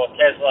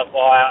Tesla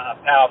via a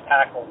power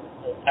pack or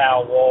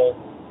power wall.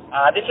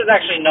 This is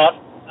actually not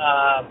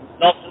a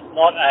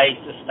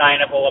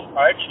sustainable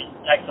approach. It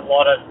takes a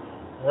lot of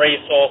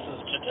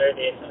resources to do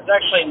this. It's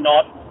actually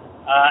not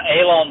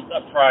Elon's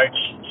approach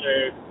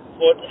to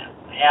put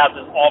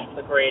houses off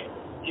the grid.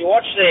 If you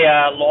watch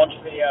the launch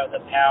video of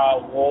the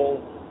power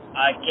wall,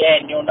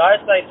 again, you'll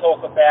notice they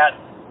talk about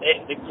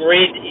the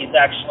grid is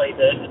actually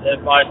the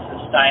most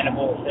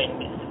sustainable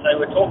thing. So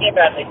we're talking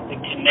about the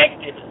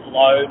connected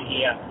load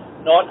here,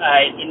 not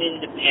an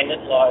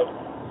independent load.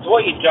 So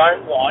what you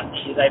don't want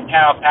is a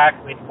power pack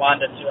with 100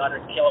 to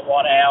 200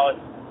 kilowatt hours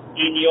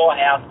in your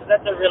house, because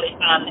that's a really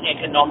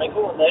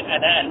uneconomical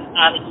and an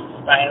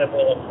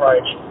unsustainable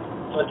approach.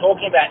 So we're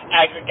talking about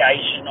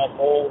aggregation of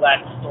all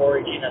that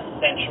storage in a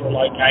central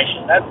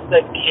location. That's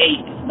the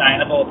key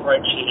sustainable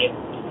approach here.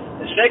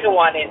 The second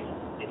one is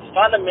it's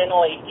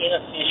fundamentally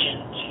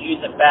inefficient to use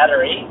a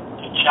battery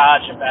to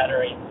charge a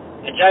battery.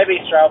 And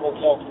JB Strobel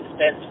talks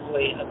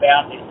extensively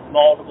about this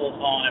multiple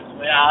times.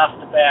 We're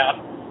asked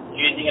about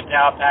using a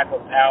power pack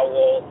or power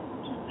wall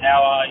to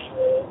power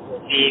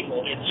your vehicle.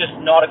 It's just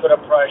not a good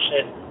approach.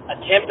 There's a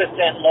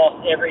 10%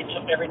 loss every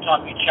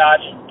time you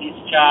charge and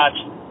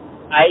discharge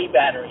a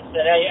battery. So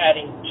now you're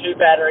adding two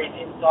batteries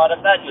inside of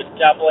that, you're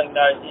doubling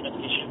those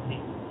inefficiencies.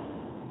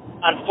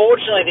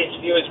 Unfortunately, this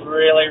view is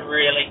really,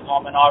 really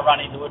common. I run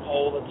into it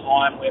all the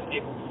time where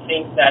people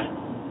think that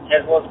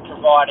Tesla's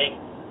providing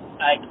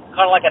a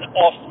kind of like an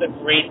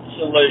off-the-grid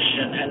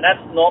solution, and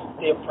that's not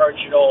the approach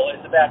at all.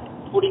 It's about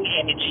putting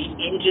energy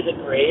into the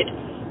grid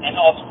and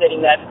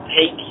offsetting that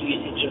peak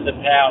usage of the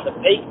power. The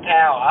peak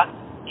power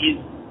is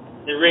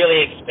the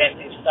really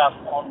expensive stuff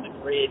on the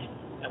grid.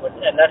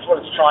 And that's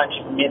what it's trying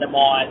to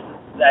minimise,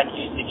 that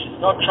usage.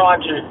 It's not trying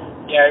to,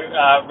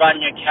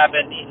 run your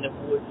cabin in the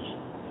woods,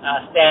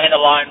 stand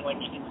alone when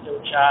you can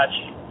still charge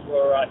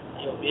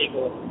your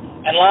vehicle.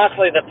 And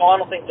lastly, the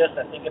final thing just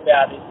to think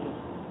about is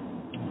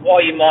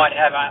while you might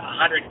have a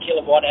 100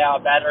 kilowatt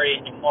hour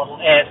battery in your Model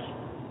S,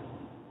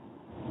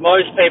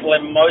 most people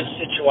in most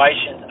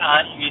situations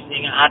aren't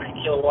using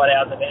 100 kilowatt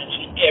hours of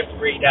energy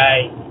every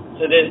day.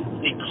 So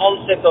the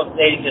concept of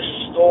needing to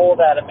store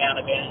that amount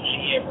of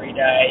energy every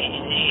day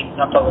in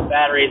some type of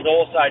battery is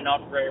also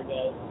not very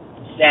well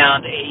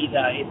sound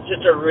either. It's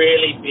just a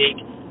really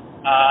big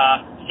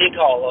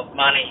sinkhole of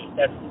money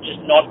that's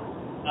just not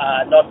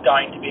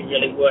going to be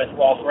really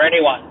worthwhile for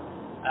anyone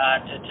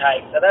to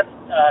take. So that's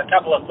a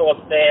couple of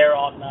thoughts there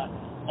on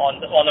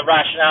the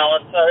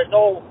rationale. And so it's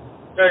all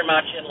very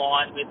much in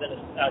line with a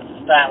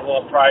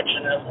sustainable approach,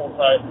 and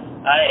also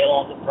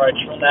Elon's approach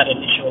from that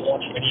initial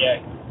launch video.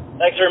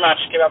 Thanks very much.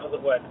 Keep up with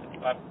the work.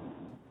 Bye.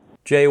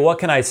 Jay, what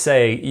can I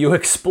say? You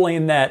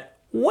explained that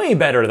way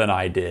better than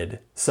I did.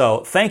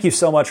 So thank you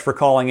so much for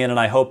calling in, and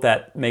I hope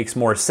that makes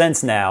more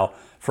sense now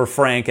for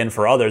Frank and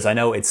for others. I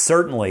know it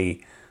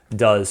certainly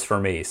does for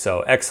me.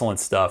 So excellent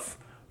stuff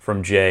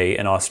from Jay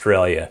in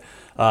Australia.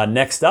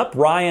 Next up,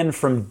 Ryan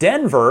from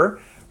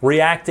Denver,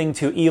 reacting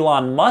to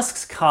Elon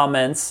Musk's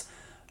comments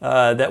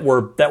that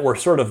were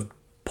sort of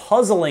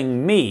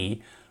puzzling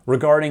me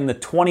regarding the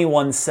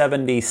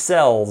 2170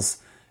 cells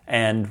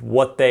and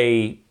what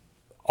they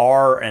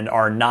are and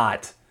are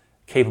not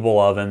capable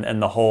of,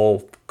 and the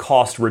whole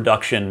cost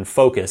reduction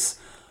focus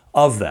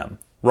of them.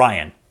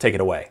 Ryan, take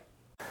it away.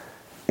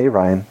 Hey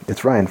Ryan,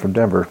 it's Ryan from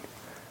Denver.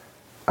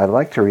 I'd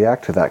like to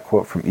react to that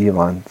quote from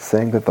Elon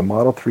saying that the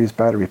Model 3's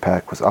battery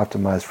pack was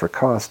optimized for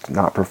cost,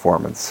 not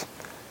performance.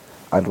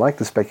 I'd like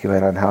to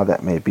speculate on how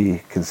that may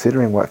be,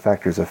 considering what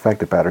factors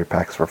affect a battery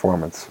pack's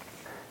performance.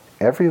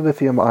 Every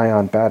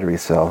lithium-ion battery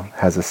cell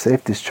has a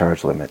safe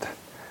discharge limit.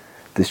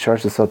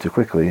 Discharge the cell too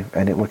quickly,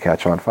 and it will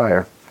catch on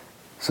fire.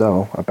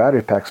 So, a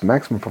battery pack's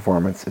maximum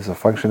performance is a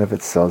function of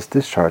its cell's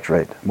discharge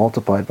rate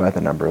multiplied by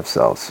the number of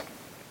cells.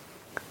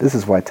 This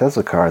is why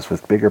Tesla cars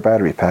with bigger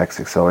battery packs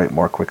accelerate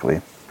more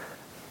quickly.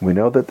 We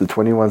know that the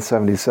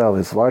 2170 cell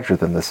is larger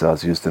than the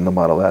cells used in the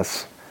Model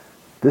S.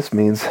 This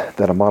means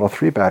that a Model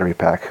 3 battery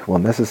pack will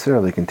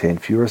necessarily contain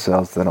fewer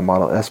cells than a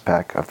Model S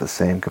pack of the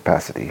same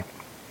capacity.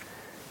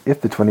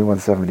 If the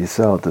 2170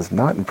 cell does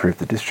not improve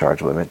the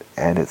discharge limit,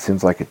 and it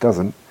seems like it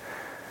doesn't,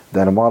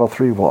 then a Model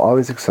 3 will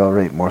always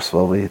accelerate more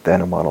slowly than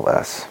a Model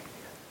S.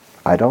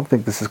 I don't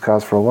think this is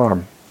cause for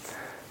alarm.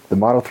 The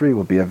Model 3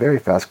 will be a very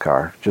fast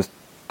car, just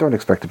don't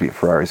expect to beat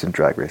Ferraris in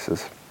drag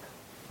races.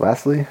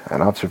 Lastly,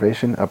 an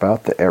observation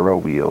about the aero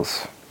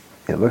wheels.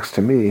 It looks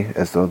to me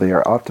as though they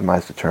are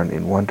optimized to turn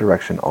in one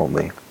direction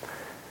only.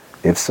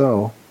 If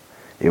so,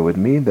 it would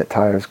mean that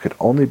tires could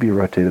only be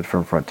rotated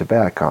from front to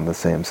back on the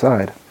same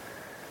side.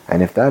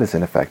 And if that is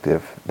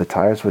ineffective, the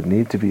tires would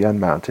need to be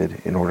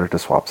unmounted in order to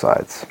swap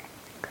sides.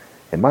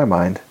 In my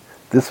mind,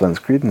 this lends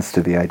credence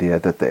to the idea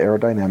that the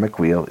aerodynamic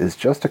wheel is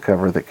just a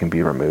cover that can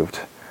be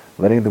removed,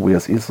 letting the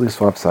wheels easily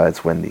swap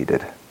sides when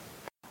needed.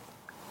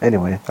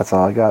 Anyway, that's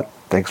all I got.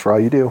 Thanks for all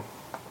you do.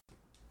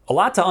 A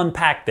lot to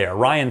unpack there.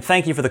 Ryan,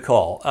 thank you for the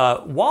call.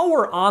 While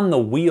we're on the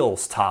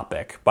wheels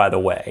topic, by the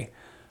way,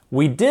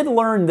 we did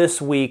learn this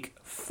week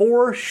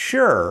for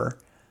sure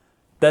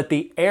that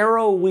the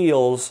Aero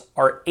wheels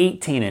are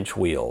 18-inch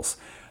wheels.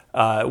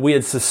 We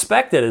had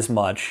suspected as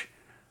much,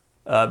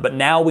 but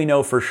now we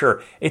know for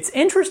sure. It's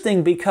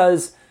interesting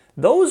because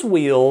those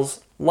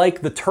wheels,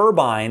 like the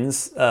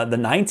turbines, the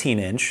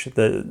 19-inch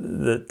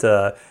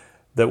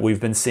that we've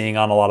been seeing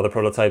on a lot of the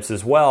prototypes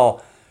as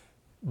well,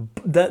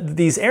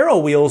 these Aero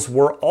wheels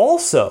were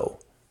also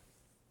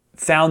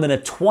found in a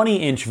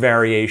 20-inch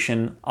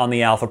variation on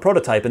the Alpha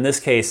prototype. In this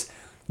case,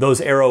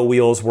 those Aero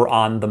wheels were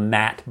on the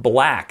matte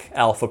black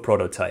Alpha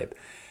prototype.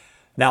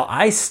 Now,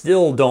 I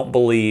still don't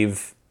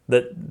believe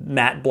that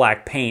matte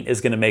black paint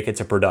is going to make it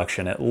to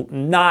production.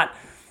 Not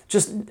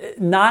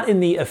in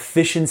the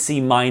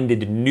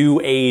efficiency-minded new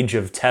age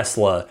of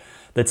Tesla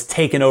that's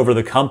taken over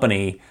the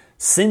company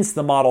since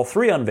the Model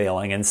 3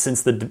 unveiling, and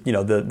since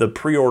the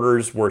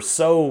pre-orders were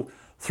so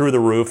through the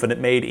roof, and it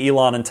made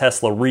Elon and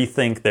Tesla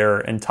rethink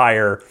their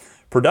entire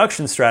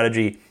production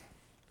strategy.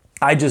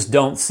 I just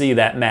don't see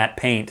that matte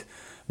paint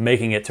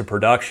making it to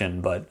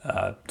production, but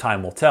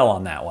time will tell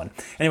on that one.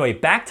 Anyway,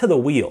 back to the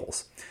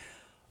wheels.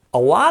 A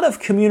lot of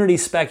community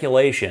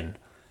speculation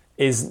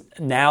is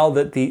now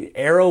that the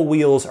Aero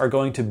wheels are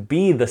going to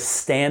be the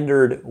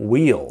standard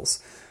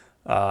wheels.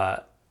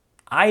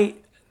 I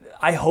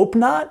hope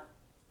not,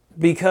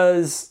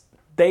 because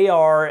they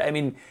are, I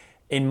mean,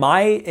 in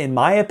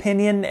my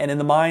opinion, and in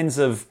the minds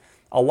of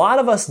a lot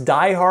of us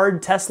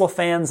diehard Tesla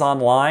fans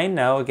online.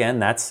 Now, again,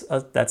 that's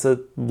a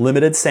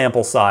limited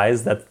sample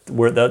size. That's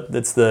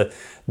the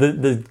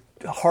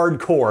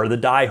hardcore, the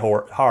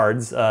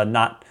diehards,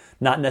 not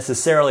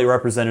necessarily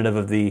representative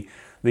of the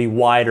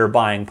wider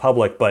buying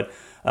public. But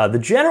the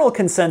general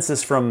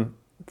consensus from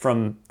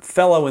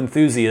fellow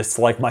enthusiasts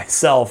like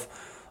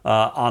myself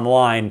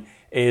online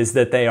is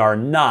that they are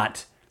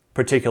not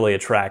particularly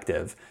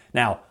attractive.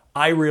 Now,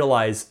 I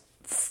realize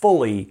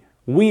fully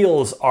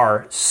wheels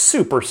are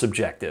super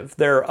subjective.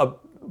 They're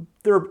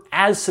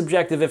as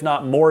subjective, if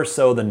not more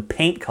so, than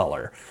paint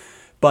color.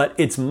 But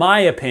it's my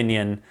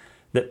opinion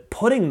that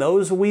putting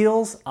those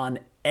wheels on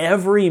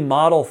every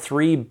Model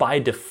 3 by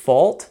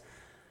default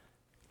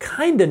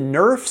kind of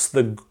nerfs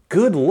the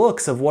good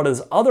looks of what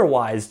is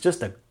otherwise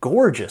just a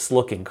gorgeous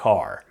looking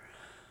car.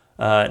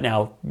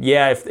 Now,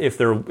 yeah, if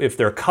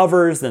they're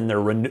covers, then they're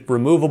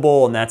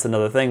removable, and that's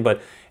another thing. But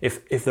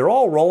if they're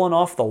all rolling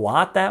off the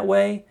lot that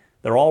way,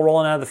 they're all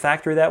rolling out of the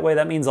factory that way,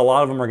 that means a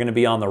lot of them are going to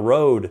be on the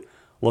road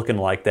looking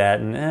like that,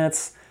 and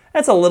that's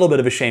a little bit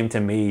of a shame to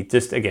me.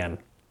 Just again,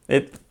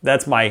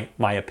 that's my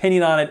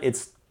opinion on it.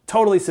 It's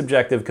totally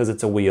subjective because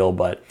it's a wheel,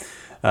 but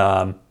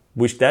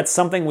that's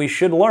something we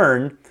should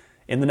learn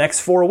in the next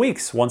 4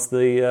 weeks once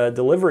the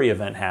delivery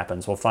event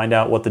happens. We'll find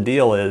out what the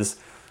deal is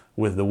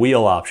with the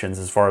wheel options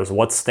as far as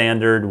what's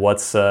standard,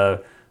 what's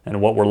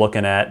and what we're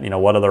looking at,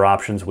 what other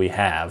options we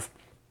have.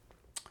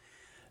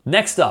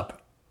 Next up,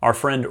 our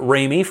friend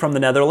Ramy from the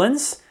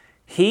Netherlands.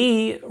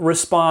 He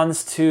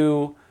responds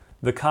to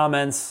the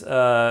comments.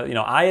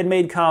 I had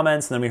made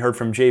comments, and then we heard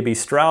from JB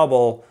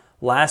Straubel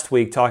last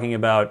week talking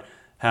about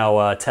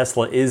how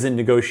Tesla is in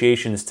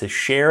negotiations to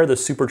share the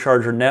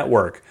supercharger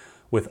network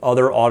with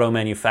other auto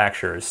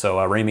manufacturers.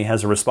 So Ramy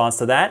has a response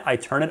to that. I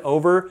turn it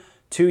over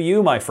to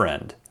you, my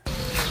friend.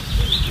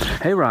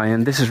 Hey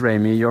Ryan, this is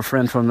Ramy, your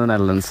friend from the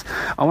Netherlands.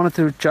 I wanted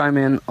to chime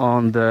in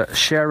on the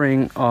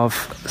sharing of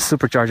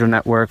supercharger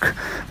network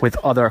with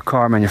other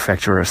car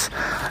manufacturers.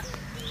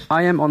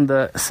 I am on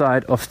the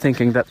side of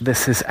thinking that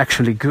this is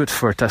actually good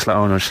for Tesla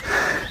owners.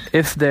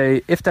 If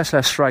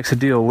Tesla strikes a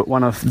deal with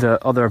one of the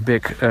other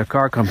big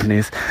car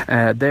companies,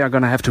 they are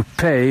going to have to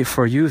pay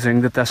for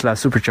using the Tesla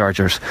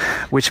superchargers,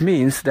 which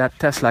means that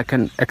Tesla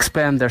can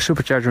expand their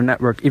supercharger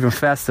network even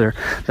faster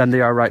than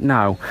they are right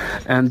now.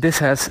 And this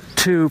has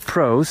two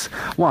pros.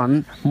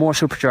 One, more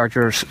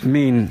superchargers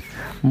mean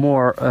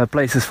more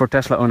places for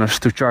Tesla owners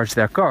to charge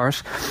their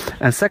cars.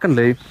 And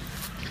secondly,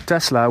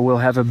 Tesla will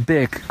have a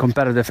big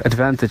competitive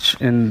advantage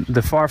in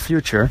the far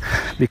future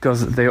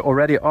because they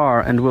already are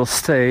and will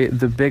stay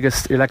the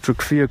biggest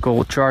electric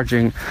vehicle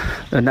charging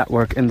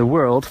network in the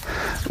world,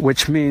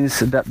 which means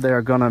that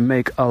they're going to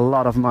make a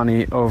lot of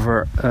money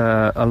over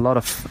a lot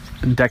of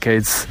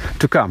decades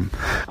to come.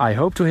 I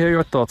hope to hear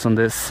your thoughts on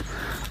this.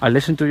 I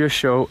listen to your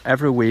show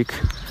every week.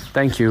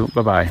 Thank you.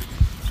 Bye-bye.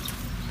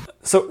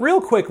 So real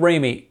quick,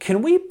 Ramy,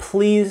 can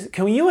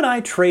you and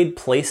I trade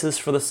places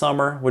for the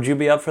summer? Would you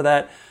be up for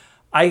that?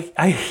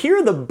 I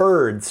hear the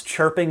birds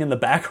chirping in the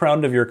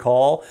background of your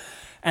call,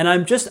 and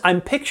I'm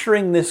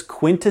picturing this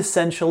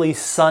quintessentially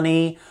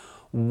sunny,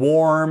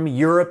 warm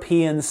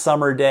European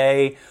summer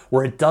day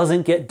where it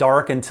doesn't get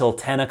dark until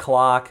 10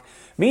 o'clock.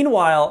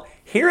 Meanwhile,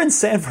 here in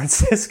San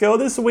Francisco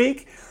this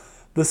week,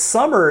 the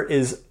summer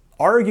is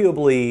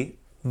arguably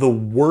the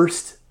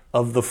worst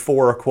of the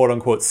 4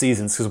 quote-unquote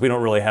seasons, because we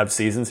don't really have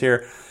seasons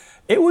here.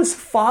 It was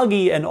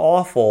foggy and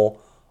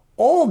awful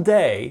all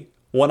day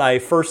when I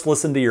first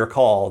listened to your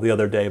call the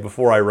other day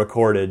before I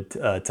recorded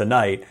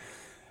tonight.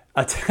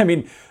 I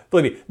mean,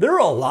 believe me, there are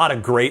a lot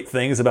of great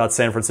things about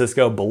San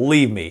Francisco,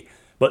 believe me,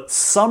 but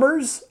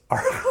summers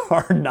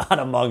are not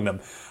among them.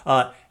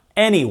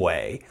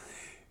 Anyway,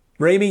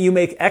 Ramy, you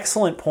make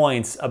excellent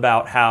points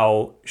about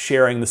how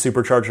sharing the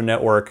supercharger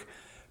network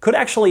could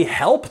actually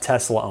help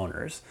Tesla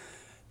owners.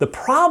 The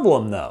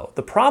problem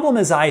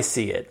as I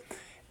see it,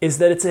 is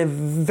that it's a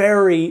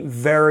very,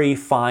 very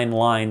fine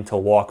line to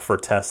walk for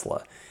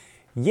Tesla.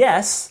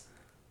 Yes,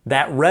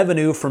 that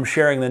revenue from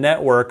sharing the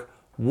network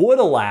would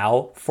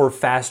allow for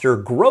faster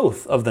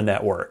growth of the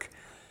network.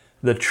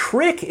 The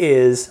trick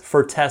is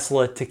for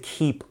Tesla to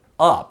keep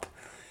up.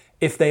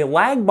 If they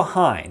lag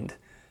behind,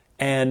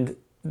 and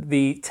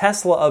the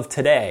Tesla of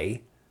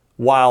today,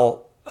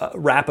 while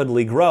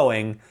rapidly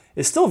growing,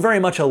 is still very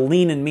much a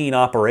lean and mean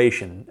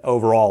operation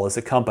overall as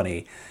a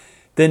company,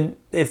 then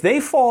if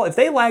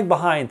they lag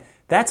behind,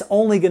 that's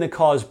only going to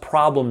cause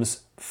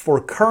problems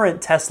for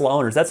current Tesla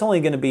owners. That's only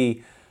going to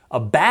be a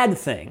bad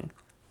thing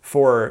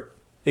for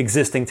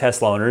existing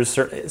Tesla owners,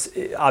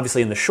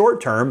 obviously in the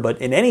short term, but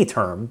in any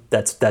term,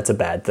 that's a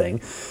bad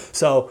thing.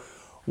 So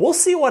we'll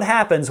see what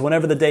happens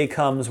whenever the day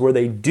comes where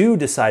they do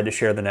decide to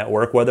share the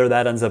network, whether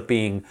that ends up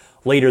being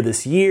later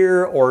this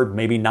year or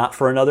maybe not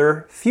for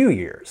another few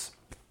years.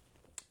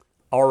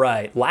 All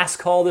right, last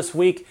call this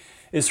week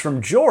is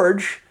from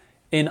George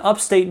in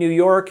upstate New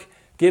York,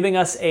 giving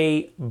us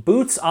a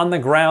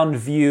boots-on-the-ground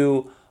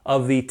view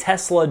of the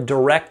Tesla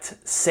direct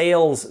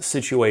sales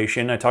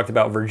situation. I talked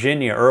about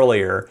Virginia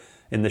earlier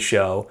in the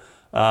show.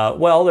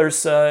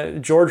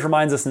 George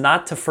reminds us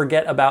not to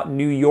forget about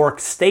New York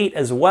State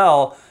as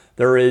well.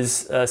 There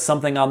is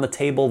something on the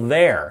table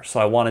there. So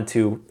I wanted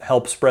to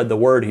help spread the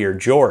word here.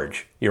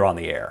 George, you're on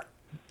the air.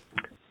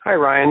 Hi,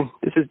 Ryan.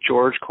 This is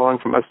George calling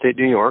from upstate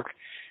New York.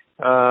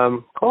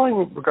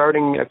 Calling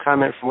regarding a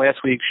comment from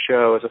last week's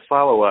show as a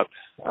follow-up.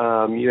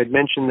 You had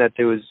mentioned that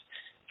there was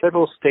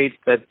several states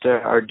that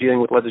are dealing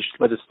with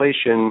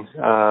legislation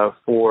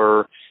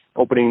for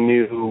opening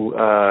new,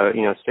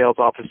 sales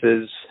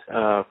offices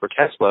for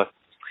Tesla,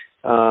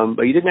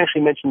 but you didn't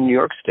actually mention New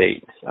York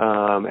State.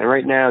 And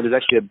right now, there's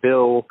actually a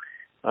bill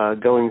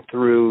going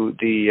through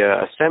the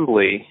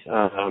Assembly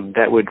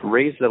that would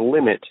raise the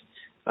limit,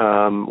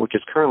 which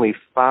is currently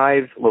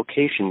 5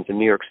 locations in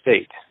New York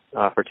State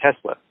for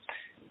Tesla.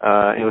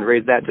 And would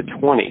raise that to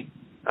 20.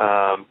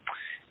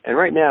 And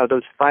right now,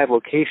 those 5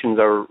 locations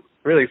are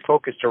really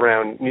focused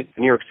around the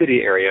New York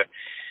City area,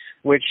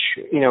 which,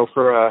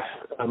 for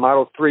a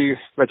Model 3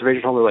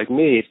 reservation holder like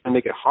me, it's going to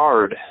make it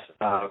hard,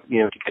 to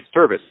get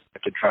service. I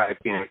have to drive,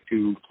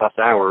 2+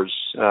 hours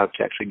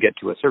to actually get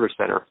to a service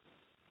center.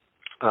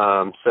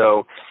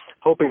 So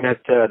hoping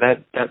that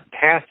that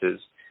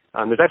passes.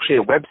 There's actually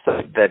a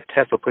website that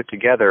Tesla put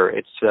together.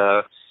 It's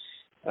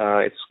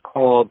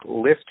called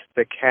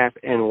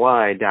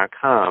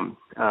liftthecapny.com.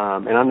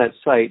 And on that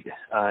site,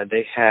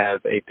 they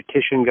have a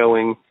petition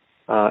going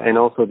and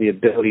also the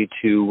ability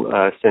to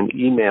send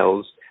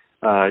emails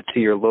to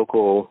your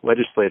local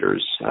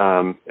legislators,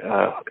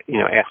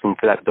 asking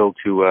for that bill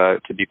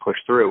to be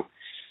pushed through.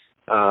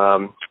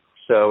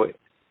 So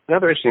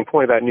another interesting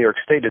point about New York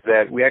State is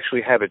that we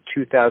actually have a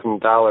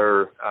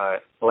 $2,000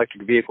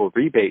 electric vehicle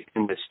rebate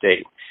in this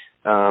state.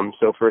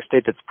 So for a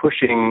state that's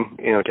pushing,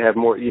 to have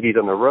more EVs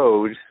on the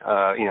road,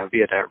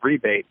 via that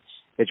rebate,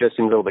 it just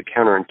seems a little bit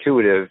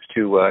counterintuitive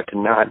to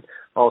not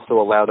also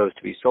allow those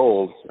to be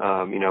sold,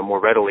 more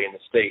readily in the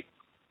state.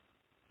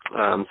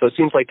 So it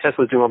seems like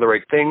Tesla's doing all the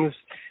right things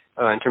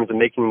in terms of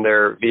making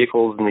their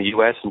vehicles in the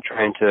U.S. and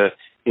trying to,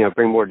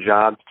 bring more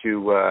jobs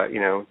to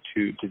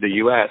the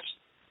U.S.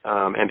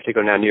 And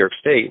particularly now New York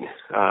State,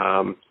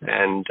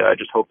 and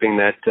just hoping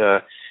that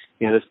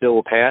this bill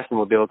will pass and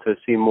we'll be able to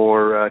see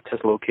more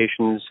Tesla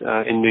locations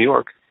in New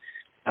York.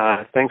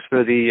 Thanks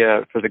for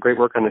the great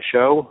work on the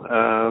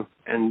show,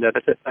 and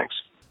that's it. Thanks.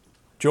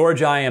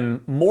 George, I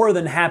am more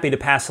than happy to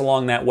pass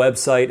along that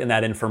website and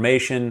that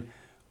information.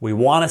 We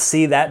want to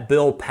see that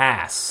bill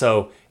pass.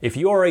 So if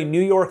you're a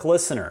New York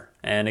listener,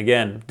 and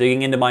again,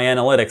 digging into my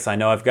analytics, I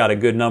know I've got a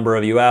good number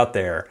of you out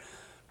there,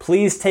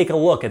 please take a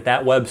look at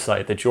that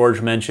website that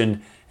George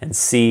mentioned and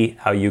see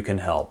how you can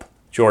help.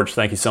 George,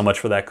 thank you so much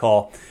for that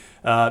call.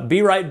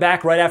 Be right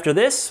back right after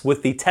this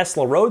with the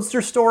Tesla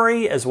Roadster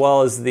story as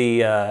well as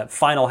the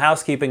final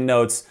housekeeping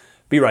notes.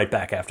 Be right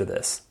back after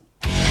this.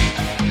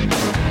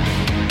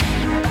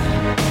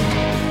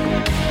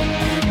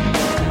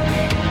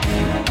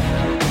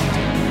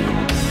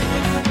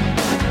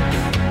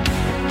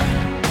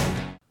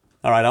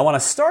 All right, I want to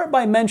start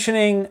by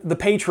mentioning the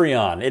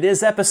Patreon. It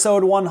is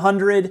episode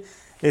 100.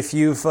 If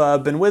you've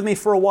been with me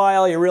for a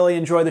while, you really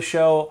enjoy the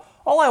show,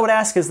 all I would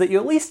ask is that you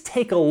at least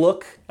take a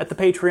look at the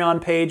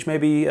Patreon page.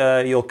 Maybe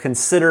you'll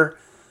consider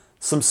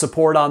some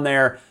support on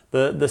there.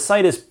 The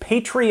site is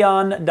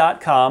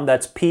patreon.com.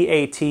 That's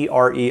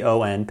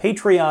Patreon.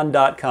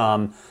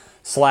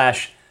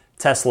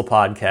 Patreon.com/Tesla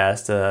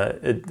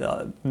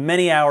Podcast.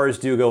 Many hours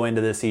do go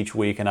into this each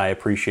week, and I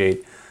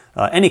appreciate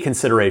any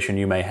consideration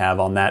you may have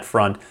on that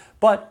front.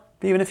 But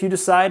even if you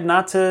decide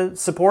not to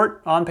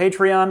support on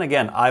Patreon,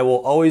 again, I will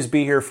always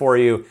be here for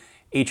you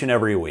each and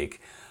every week.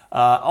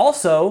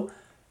 Also,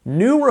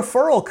 new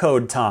referral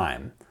code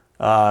time.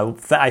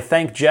 I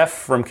thank Jeff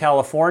from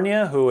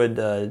California who had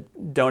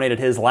donated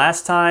his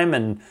last time,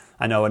 and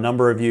I know a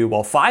number of you,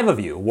 5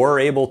 of you, were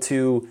able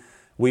to,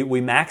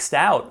 we maxed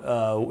out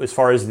as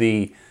far as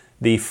the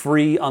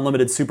free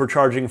unlimited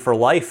supercharging for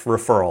life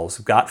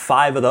referrals. Got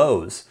 5 of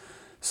those.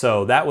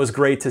 So that was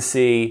great to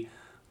see.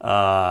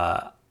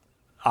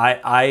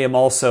 I am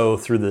also,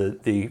 through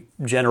the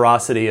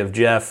generosity of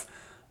Jeff,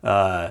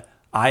 I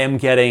am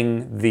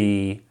getting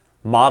the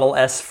Model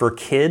S for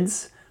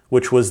kids,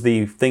 which was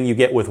the thing you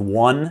get with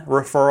 1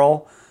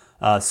 referral.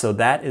 So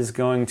that is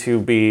going to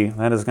be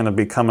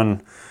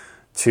coming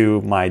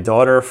to my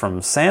daughter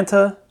from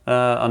Santa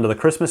under the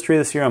Christmas tree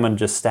this year. I'm going to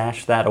just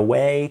stash that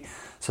away.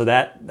 So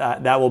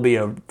that will be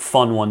a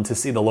fun one to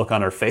see the look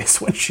on her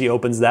face when she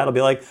opens that. It'll be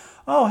like,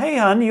 oh, hey,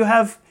 hon,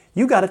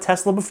 you got a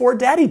Tesla before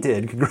Daddy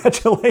did.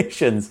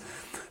 Congratulations.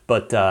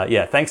 But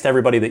yeah, thanks to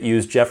everybody that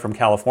used Jeff from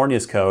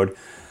California's code.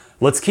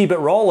 Let's keep it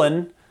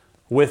rolling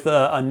with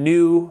a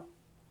new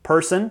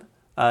person.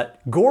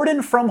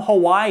 Gordon from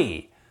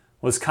Hawaii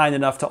was kind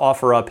enough to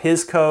offer up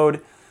his code.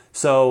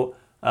 So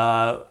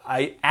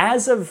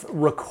as of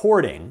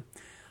recording,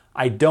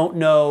 I don't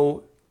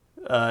know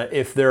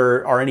if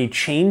there are any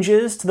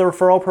changes to the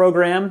referral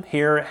program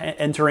here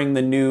entering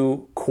the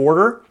new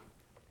quarter.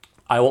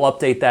 I will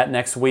update that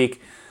next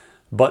week.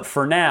 But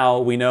for now,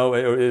 we know,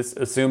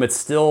 assume it's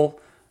still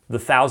the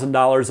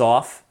 $1,000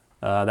 off.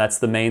 That's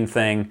the main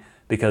thing,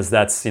 because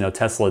that's,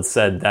 Tesla had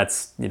said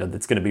that's going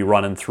to be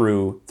running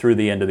through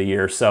the end of the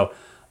year. So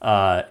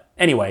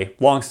anyway,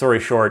 long story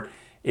short,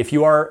 if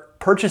you are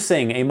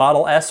purchasing a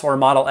Model S or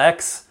Model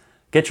X,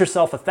 get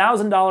yourself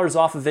 $1,000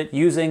 off of it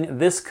using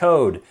this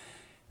code.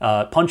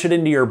 Punch it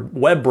into your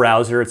web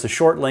browser. It's a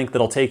short link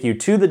that'll take you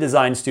to the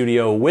design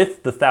studio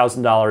with the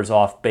 $1,000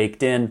 off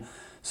baked in.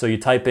 So you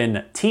type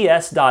in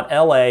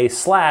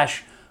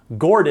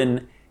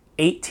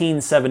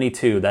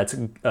ts.la/Gordon1872. That's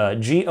GORDON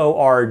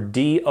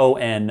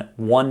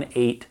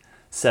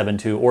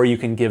 1872. Or you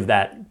can give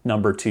that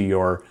number to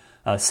your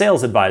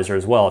sales advisor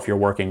as well if you're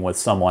working with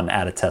someone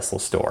at a Tesla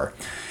store.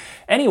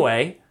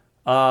 Anyway,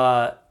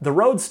 the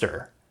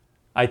Roadster.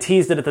 I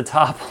teased it at the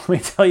top. Let me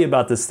tell you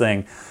about this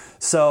thing.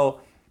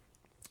 So,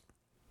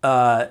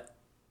 Joe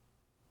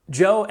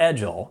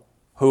Edgel,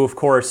 who of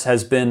course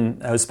has been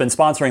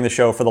sponsoring the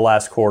show for the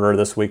last quarter.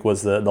 This week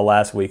was the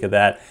last week of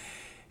that.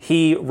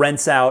 He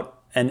rents out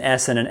an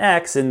S and an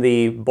X in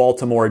the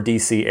Baltimore,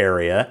 D.C.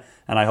 area,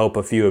 and I hope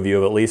a few of you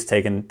have at least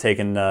taken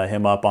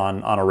him up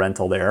on a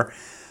rental there.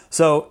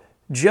 So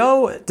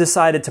Joe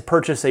decided to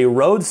purchase a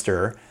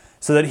Roadster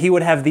so that he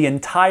would have the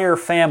entire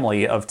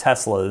family of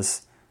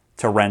Teslas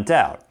to rent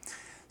out.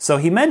 So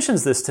he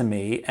mentions this to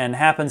me and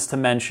happens to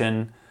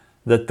mention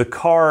that the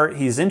car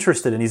he's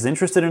interested in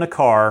a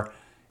car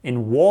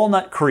in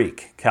Walnut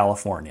Creek,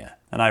 California.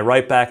 And I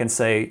write back and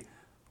say,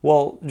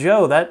 well,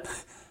 Joe,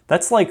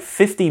 that's like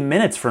 50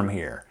 minutes from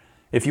here.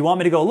 If you want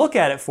me to go look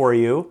at it for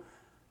you,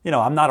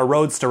 I'm not a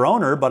Roadster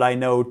owner, but I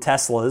know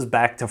Teslas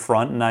back to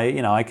front, and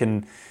I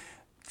can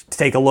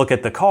take a look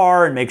at the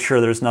car and make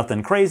sure there's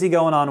nothing crazy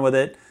going on with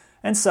it.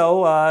 And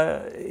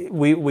so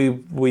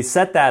we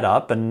set that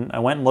up, and I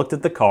went and looked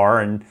at the car,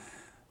 and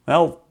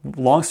well,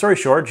 long story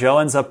short, Joe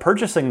ends up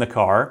purchasing the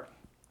car,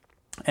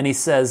 and he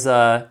says,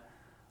 well,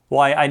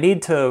 I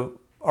need to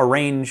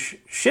arrange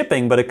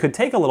shipping, but it could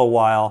take a little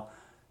while.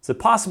 Is it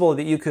possible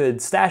that you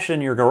could stash it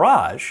in your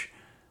garage?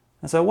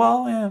 I said,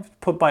 well, yeah,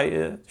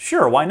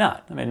 sure, why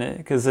not? I mean,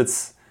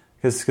 because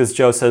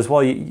Joe says,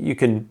 well, you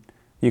can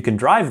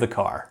drive the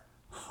car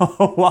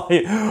while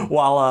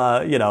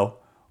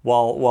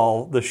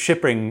the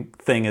shipping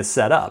thing is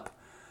set up.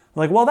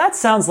 I'm like, well, that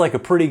sounds like a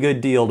pretty good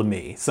deal to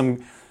me.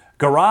 Some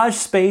garage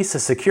space, a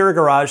secure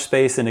garage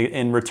space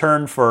in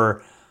return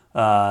for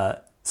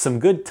some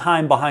good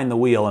time behind the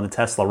wheel in a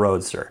Tesla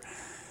Roadster.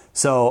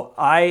 So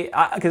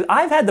because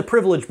I've had the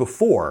privilege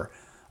before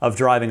of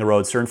driving a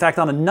Roadster. In fact,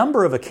 on a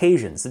number of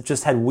occasions, it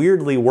just had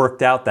weirdly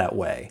worked out that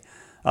way.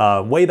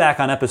 Way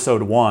back on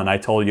episode 1, I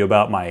told you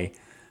about my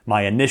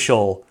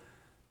initial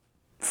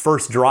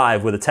first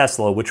drive with a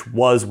Tesla, which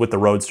was with the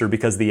Roadster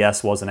because the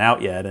S wasn't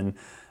out yet. And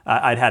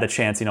I'd had a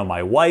chance,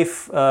 my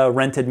wife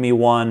rented me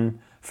one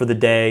for the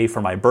day for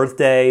my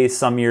birthday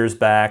some years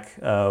back,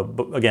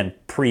 again,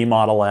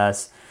 pre-Model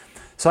S.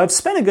 So I've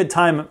spent a good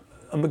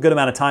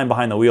amount of time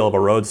behind the wheel of a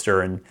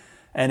Roadster, and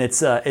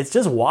it's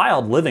just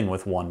wild living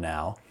with one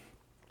now.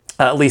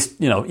 At least,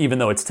 even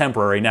though it's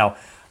temporary. Now,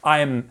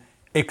 I'm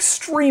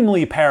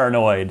extremely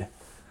paranoid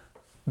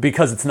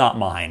because it's not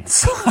mine.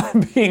 So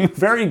I'm being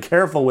very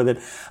careful with it.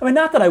 I mean,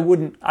 not that I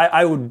wouldn't,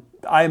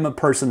 I'm a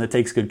person that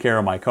takes good care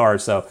of my car,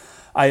 so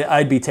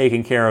I'd be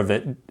taking care of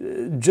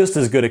it, just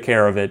as good a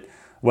care of it,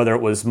 whether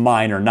it was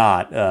mine or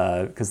not,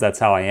 because that's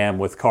how I am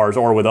with cars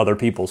or with other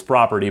people's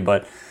property.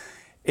 But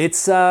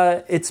it's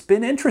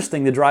been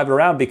interesting to drive it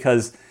around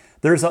because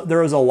there is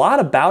a lot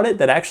about it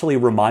that actually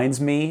reminds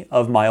me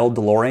of my old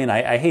DeLorean.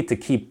 I hate to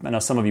keep, I know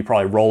some of you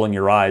probably rolling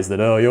your eyes that,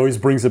 he always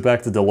brings it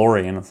back to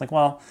DeLorean. It's like,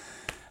 well,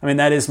 I mean,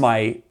 that is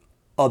my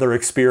other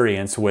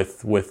experience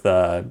with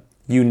a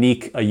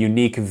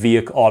unique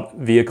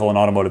vehicle in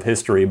automotive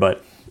history.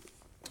 But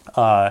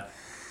the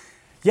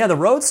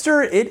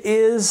Roadster, it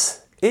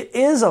is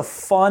a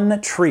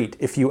fun treat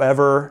if you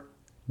ever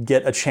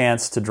get a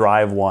chance to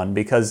drive one,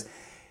 because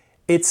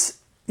it's,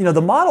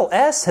 the Model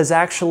S has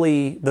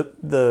actually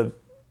the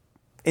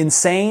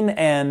insane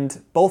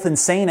and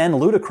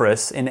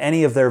ludicrous in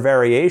any of their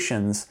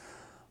variations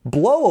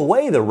blow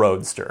away the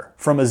Roadster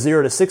from a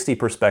 0 to 60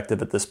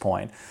 perspective at this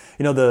point.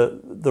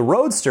 The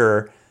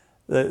Roadster,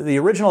 the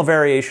original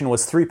variation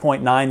was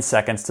 3.9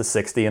 seconds to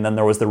 60, and then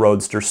there was the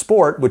Roadster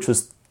Sport, which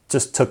was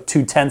just took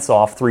 0.2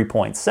 off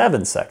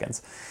 3.7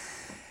 seconds.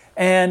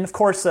 And of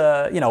course,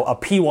 a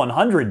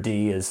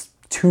P100D is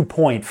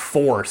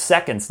 2.4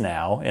 seconds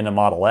now in a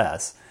Model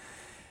S,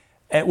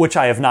 which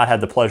I have not had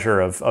the pleasure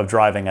of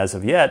driving as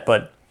of yet.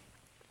 But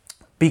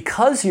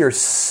because you're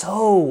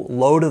so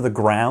low to the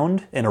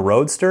ground in a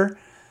Roadster,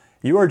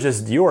 you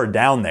are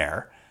down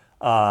there.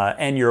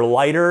 And you're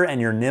lighter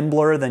and you're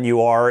nimbler than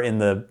you are in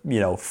the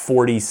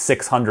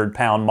 4,600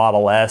 pound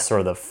Model S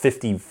or the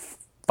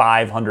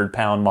 5,500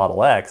 pound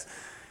Model X.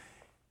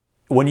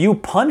 When you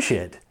punch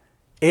it,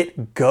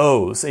 it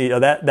goes.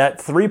 That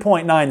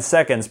 3.9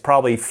 seconds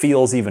probably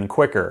feels even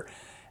quicker.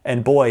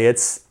 And boy,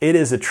 it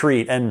is a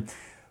treat. And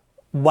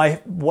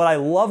what I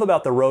love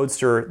about the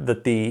Roadster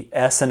that the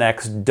S and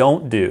X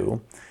don't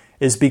do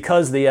is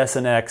because the S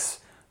and X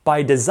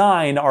by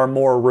design are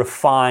more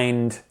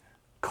refined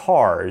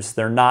cars.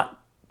 They're not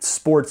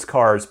sports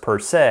cars per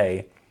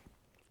se.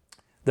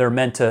 They're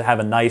meant to have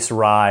a nice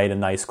ride, a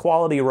nice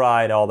quality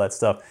ride, all that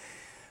stuff.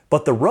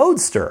 But the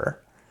Roadster,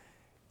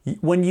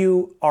 when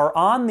you are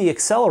on the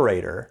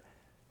accelerator,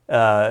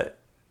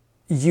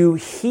 you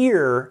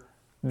hear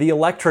the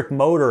electric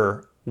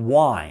motor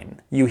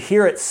whine. You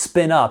hear it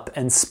spin up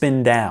and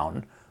spin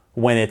down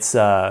when it's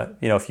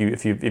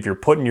if you're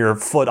putting your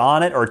foot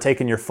on it or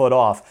taking your foot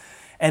off,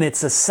 and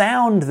it's a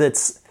sound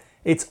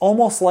it's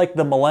almost like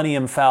the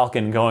Millennium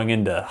Falcon going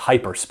into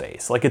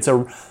hyperspace. Like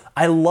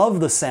I love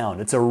the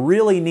sound. It's a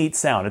really neat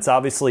sound. It's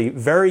obviously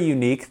very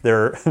unique.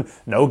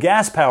 No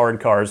gas-powered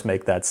cars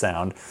make that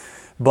sound.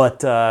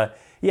 But I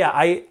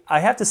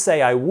have to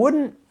say I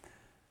wouldn't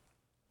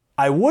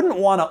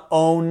want to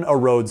own a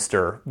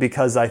Roadster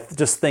because I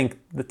just think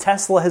the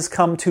Tesla has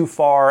come too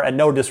far, and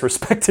no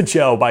disrespect to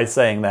Joe by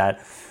saying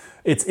that.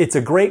 It's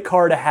a great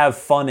car to have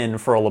fun in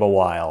for a little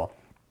while.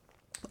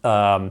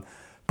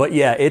 But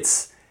yeah,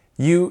 it's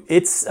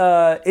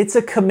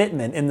a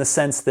commitment in the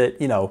sense that,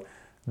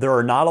 there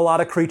are not a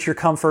lot of creature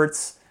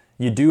comforts.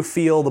 You do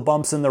feel the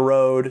bumps in the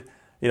road.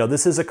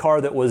 This is a car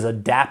that was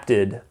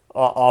adapted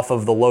off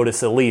of the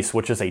Lotus Elise,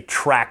 which is a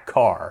track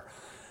car.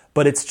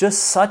 But it's just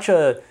such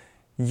a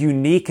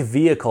unique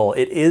vehicle.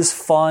 It is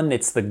fun.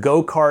 It's the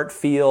go-kart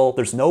feel.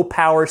 There's no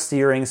power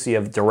steering, so you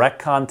have direct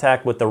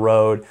contact with the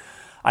road.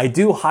 I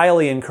do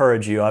highly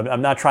encourage you.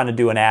 I'm not trying to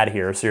do an ad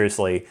here,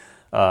 seriously.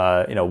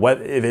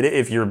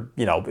 If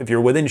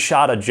you're within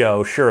shot of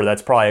Joe, sure,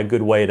 that's probably a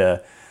good way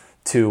to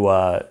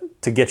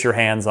get your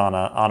hands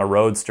on a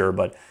Roadster.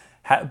 But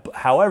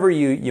however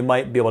you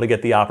might be able to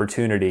get the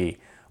opportunity,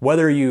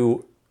 whether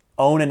you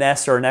own an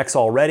S or an X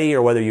already,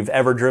 or whether you've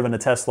ever driven a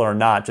Tesla or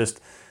not,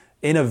 just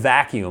in a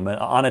vacuum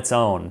on its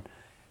own,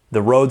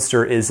 the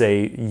Roadster is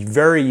a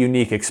very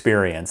unique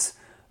experience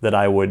that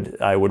I would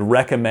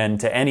recommend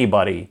to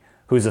anybody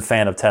who's a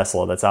fan of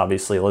Tesla that's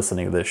obviously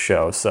listening to this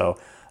show. So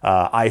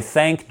I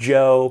thank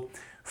Joe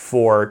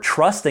for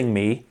trusting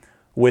me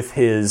with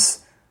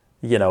his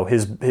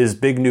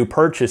big new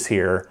purchase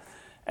here.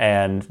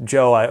 And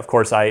Joe,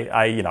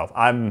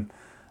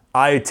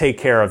 I take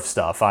care of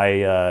stuff.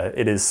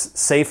 It is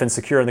safe and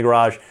secure in the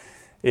garage.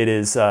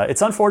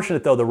 It's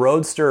unfortunate though, the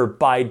Roadster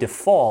by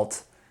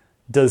default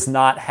is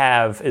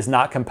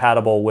not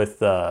compatible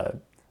with a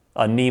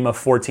NEMA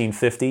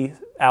 1450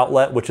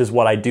 outlet, which is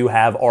what I do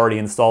have already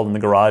installed in the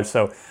garage.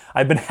 So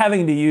I've been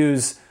having to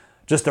use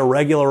just a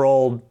regular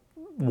old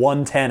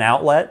 110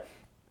 outlet,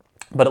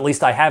 but at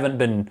least I haven't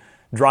been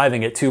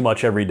driving it too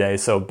much every day.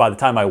 So by the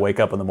time I wake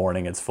up in the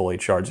morning, it's fully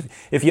charged.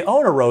 If you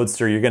own a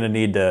Roadster, you're going to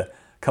need to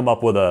come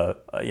up with a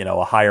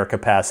higher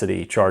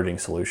capacity charging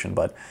solution.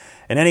 But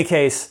in any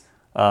case,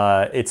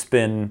 it's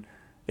been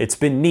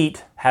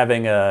neat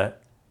having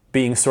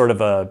being sort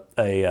of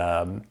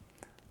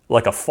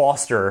like a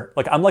foster,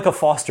 like I'm like a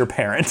foster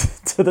parent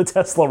to the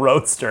Tesla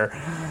Roadster.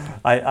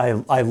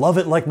 I love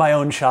it like my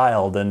own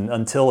child, and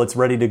until it's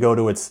ready to go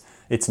to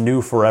its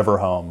new forever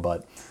home.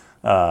 But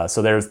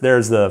so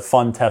there's the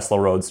fun Tesla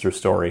Roadster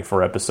story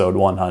for episode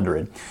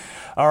 100.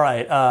 All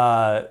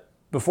right,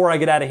 before I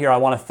get out of here, I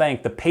want to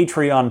thank the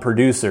Patreon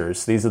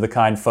producers. These are the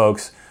kind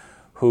folks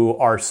who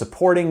are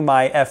supporting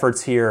my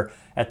efforts here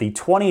at the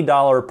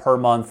 $20 per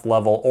month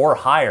level or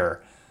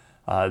higher.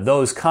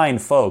 Those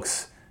kind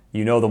folks,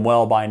 you know them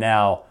well by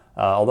now.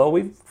 Although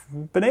we've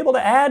been able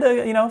to add,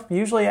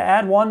 usually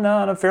add one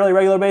on a fairly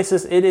regular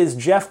basis. It is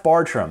Jeff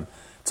Bartram,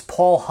 it's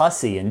Paul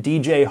Hussey and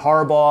DJ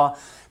Harbaugh,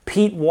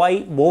 Pete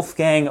White,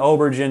 Wolfgang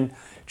Obergen,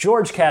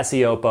 George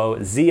Cassiopo,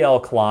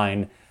 ZL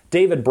Klein,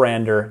 David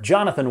Brander,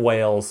 Jonathan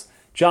Wales,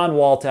 John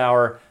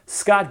Waltauer,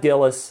 Scott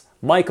Gillis,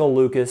 Michael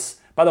Lucas.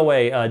 By the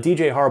way,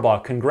 DJ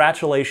Harbaugh,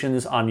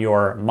 congratulations on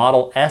your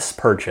Model S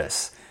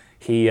purchase.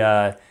 He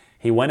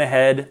went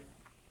ahead.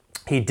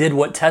 He did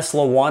what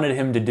Tesla wanted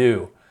him to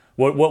do,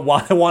 what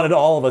wanted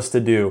all of us to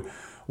do,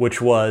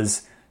 which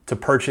was to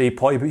purchase. He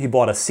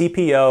bought a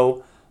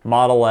CPO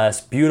Model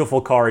S,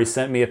 beautiful car. He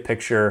sent me a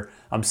picture.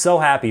 I'm so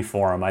happy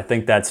for him. I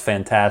think that's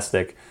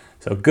fantastic.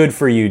 So good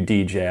for you,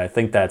 DJ. I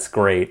think that's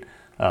great.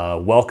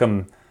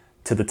 Welcome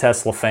to the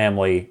Tesla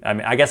family. I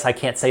mean, I guess I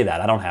can't say that.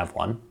 I don't have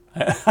one.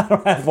 I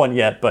don't have one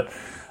yet, but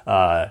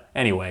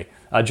anyway.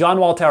 John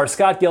Waltauer,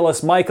 Scott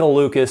Gillis, Michael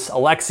Lucas,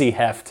 Alexi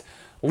Heft,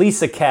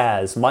 Lisa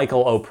Kaz,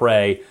 Michael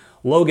O'Prey,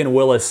 Logan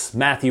Willis,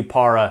 Matthew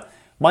Parra,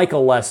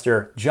 Michael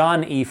Lester,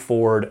 John E.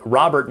 Ford,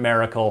 Robert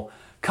Miracle,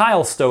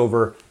 Kyle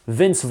Stover,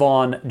 Vince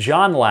Vaughn,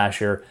 John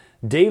Lasher,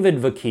 David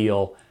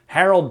Vakil,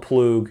 Harold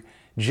Plug,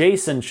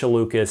 Jason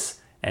Chalukas,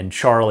 and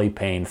Charlie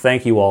Payne.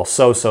 Thank you all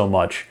so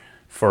much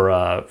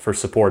for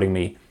supporting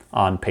me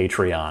on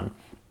Patreon.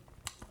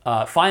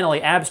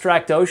 Finally,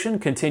 Abstract Ocean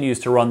continues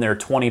to run their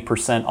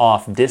 20%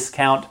 off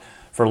discount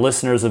for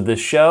listeners of this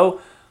show.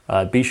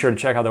 Be sure to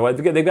check out their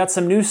website. They've got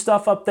some new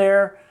stuff up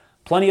there,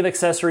 plenty of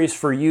accessories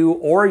for you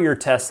or your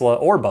Tesla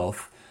or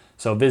both.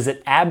 So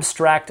visit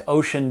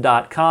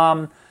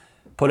abstractocean.com,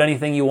 put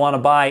anything you want to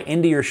buy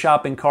into your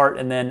shopping cart,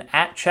 and then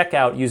at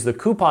checkout, use the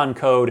coupon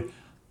code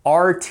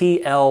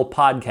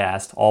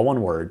RTLPodcast, all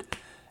one word,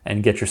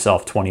 and get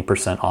yourself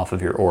 20% off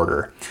of your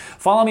order.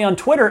 Follow me on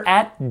Twitter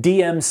at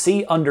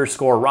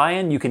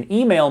DMC_Ryan. You can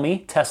email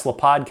me,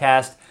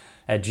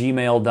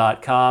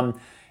 teslapodcast@gmail.com.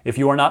 If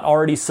you are not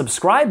already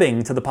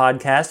subscribing to the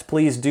podcast,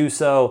 please do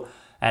so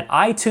at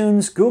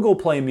iTunes, Google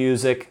Play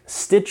Music,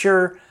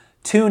 Stitcher,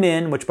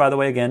 TuneIn, which, by the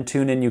way, again,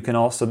 TuneIn, you can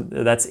also,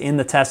 that's in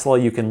the Tesla.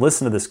 You can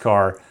listen to this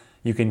car.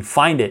 You can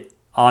find it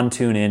on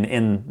TuneIn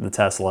in the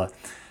Tesla.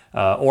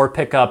 Or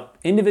pick up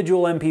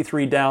individual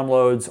MP3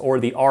 downloads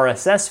or the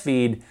RSS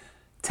feed,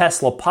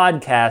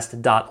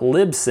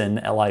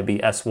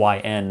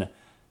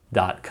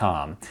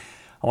 teslapodcast.libsyn.com.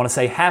 I want to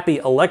say happy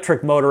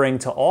electric motoring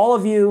to all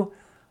of you.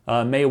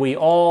 May we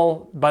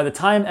all, by the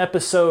time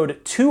episode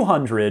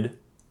 200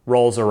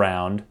 rolls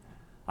around,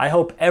 I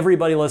hope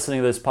everybody listening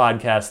to this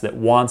podcast that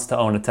wants to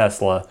own a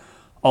Tesla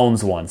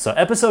owns one. So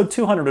episode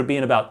 200 would be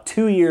in about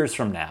 2 years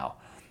from now.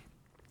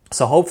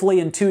 So hopefully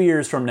in 2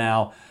 years from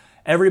now,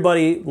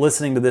 everybody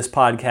listening to this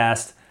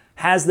podcast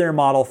has their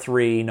Model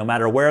 3, no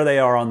matter where they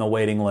are on the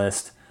waiting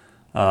list.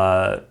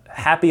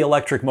 Happy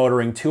electric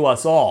motoring to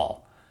us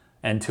all,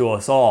 and to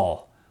us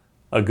all,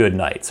 a good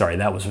night. Sorry,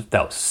 that was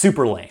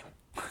super lame.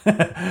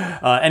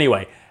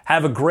 Anyway,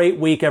 have a great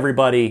week,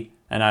 everybody,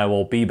 and I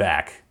will be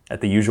back at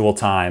the usual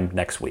time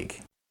next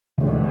week.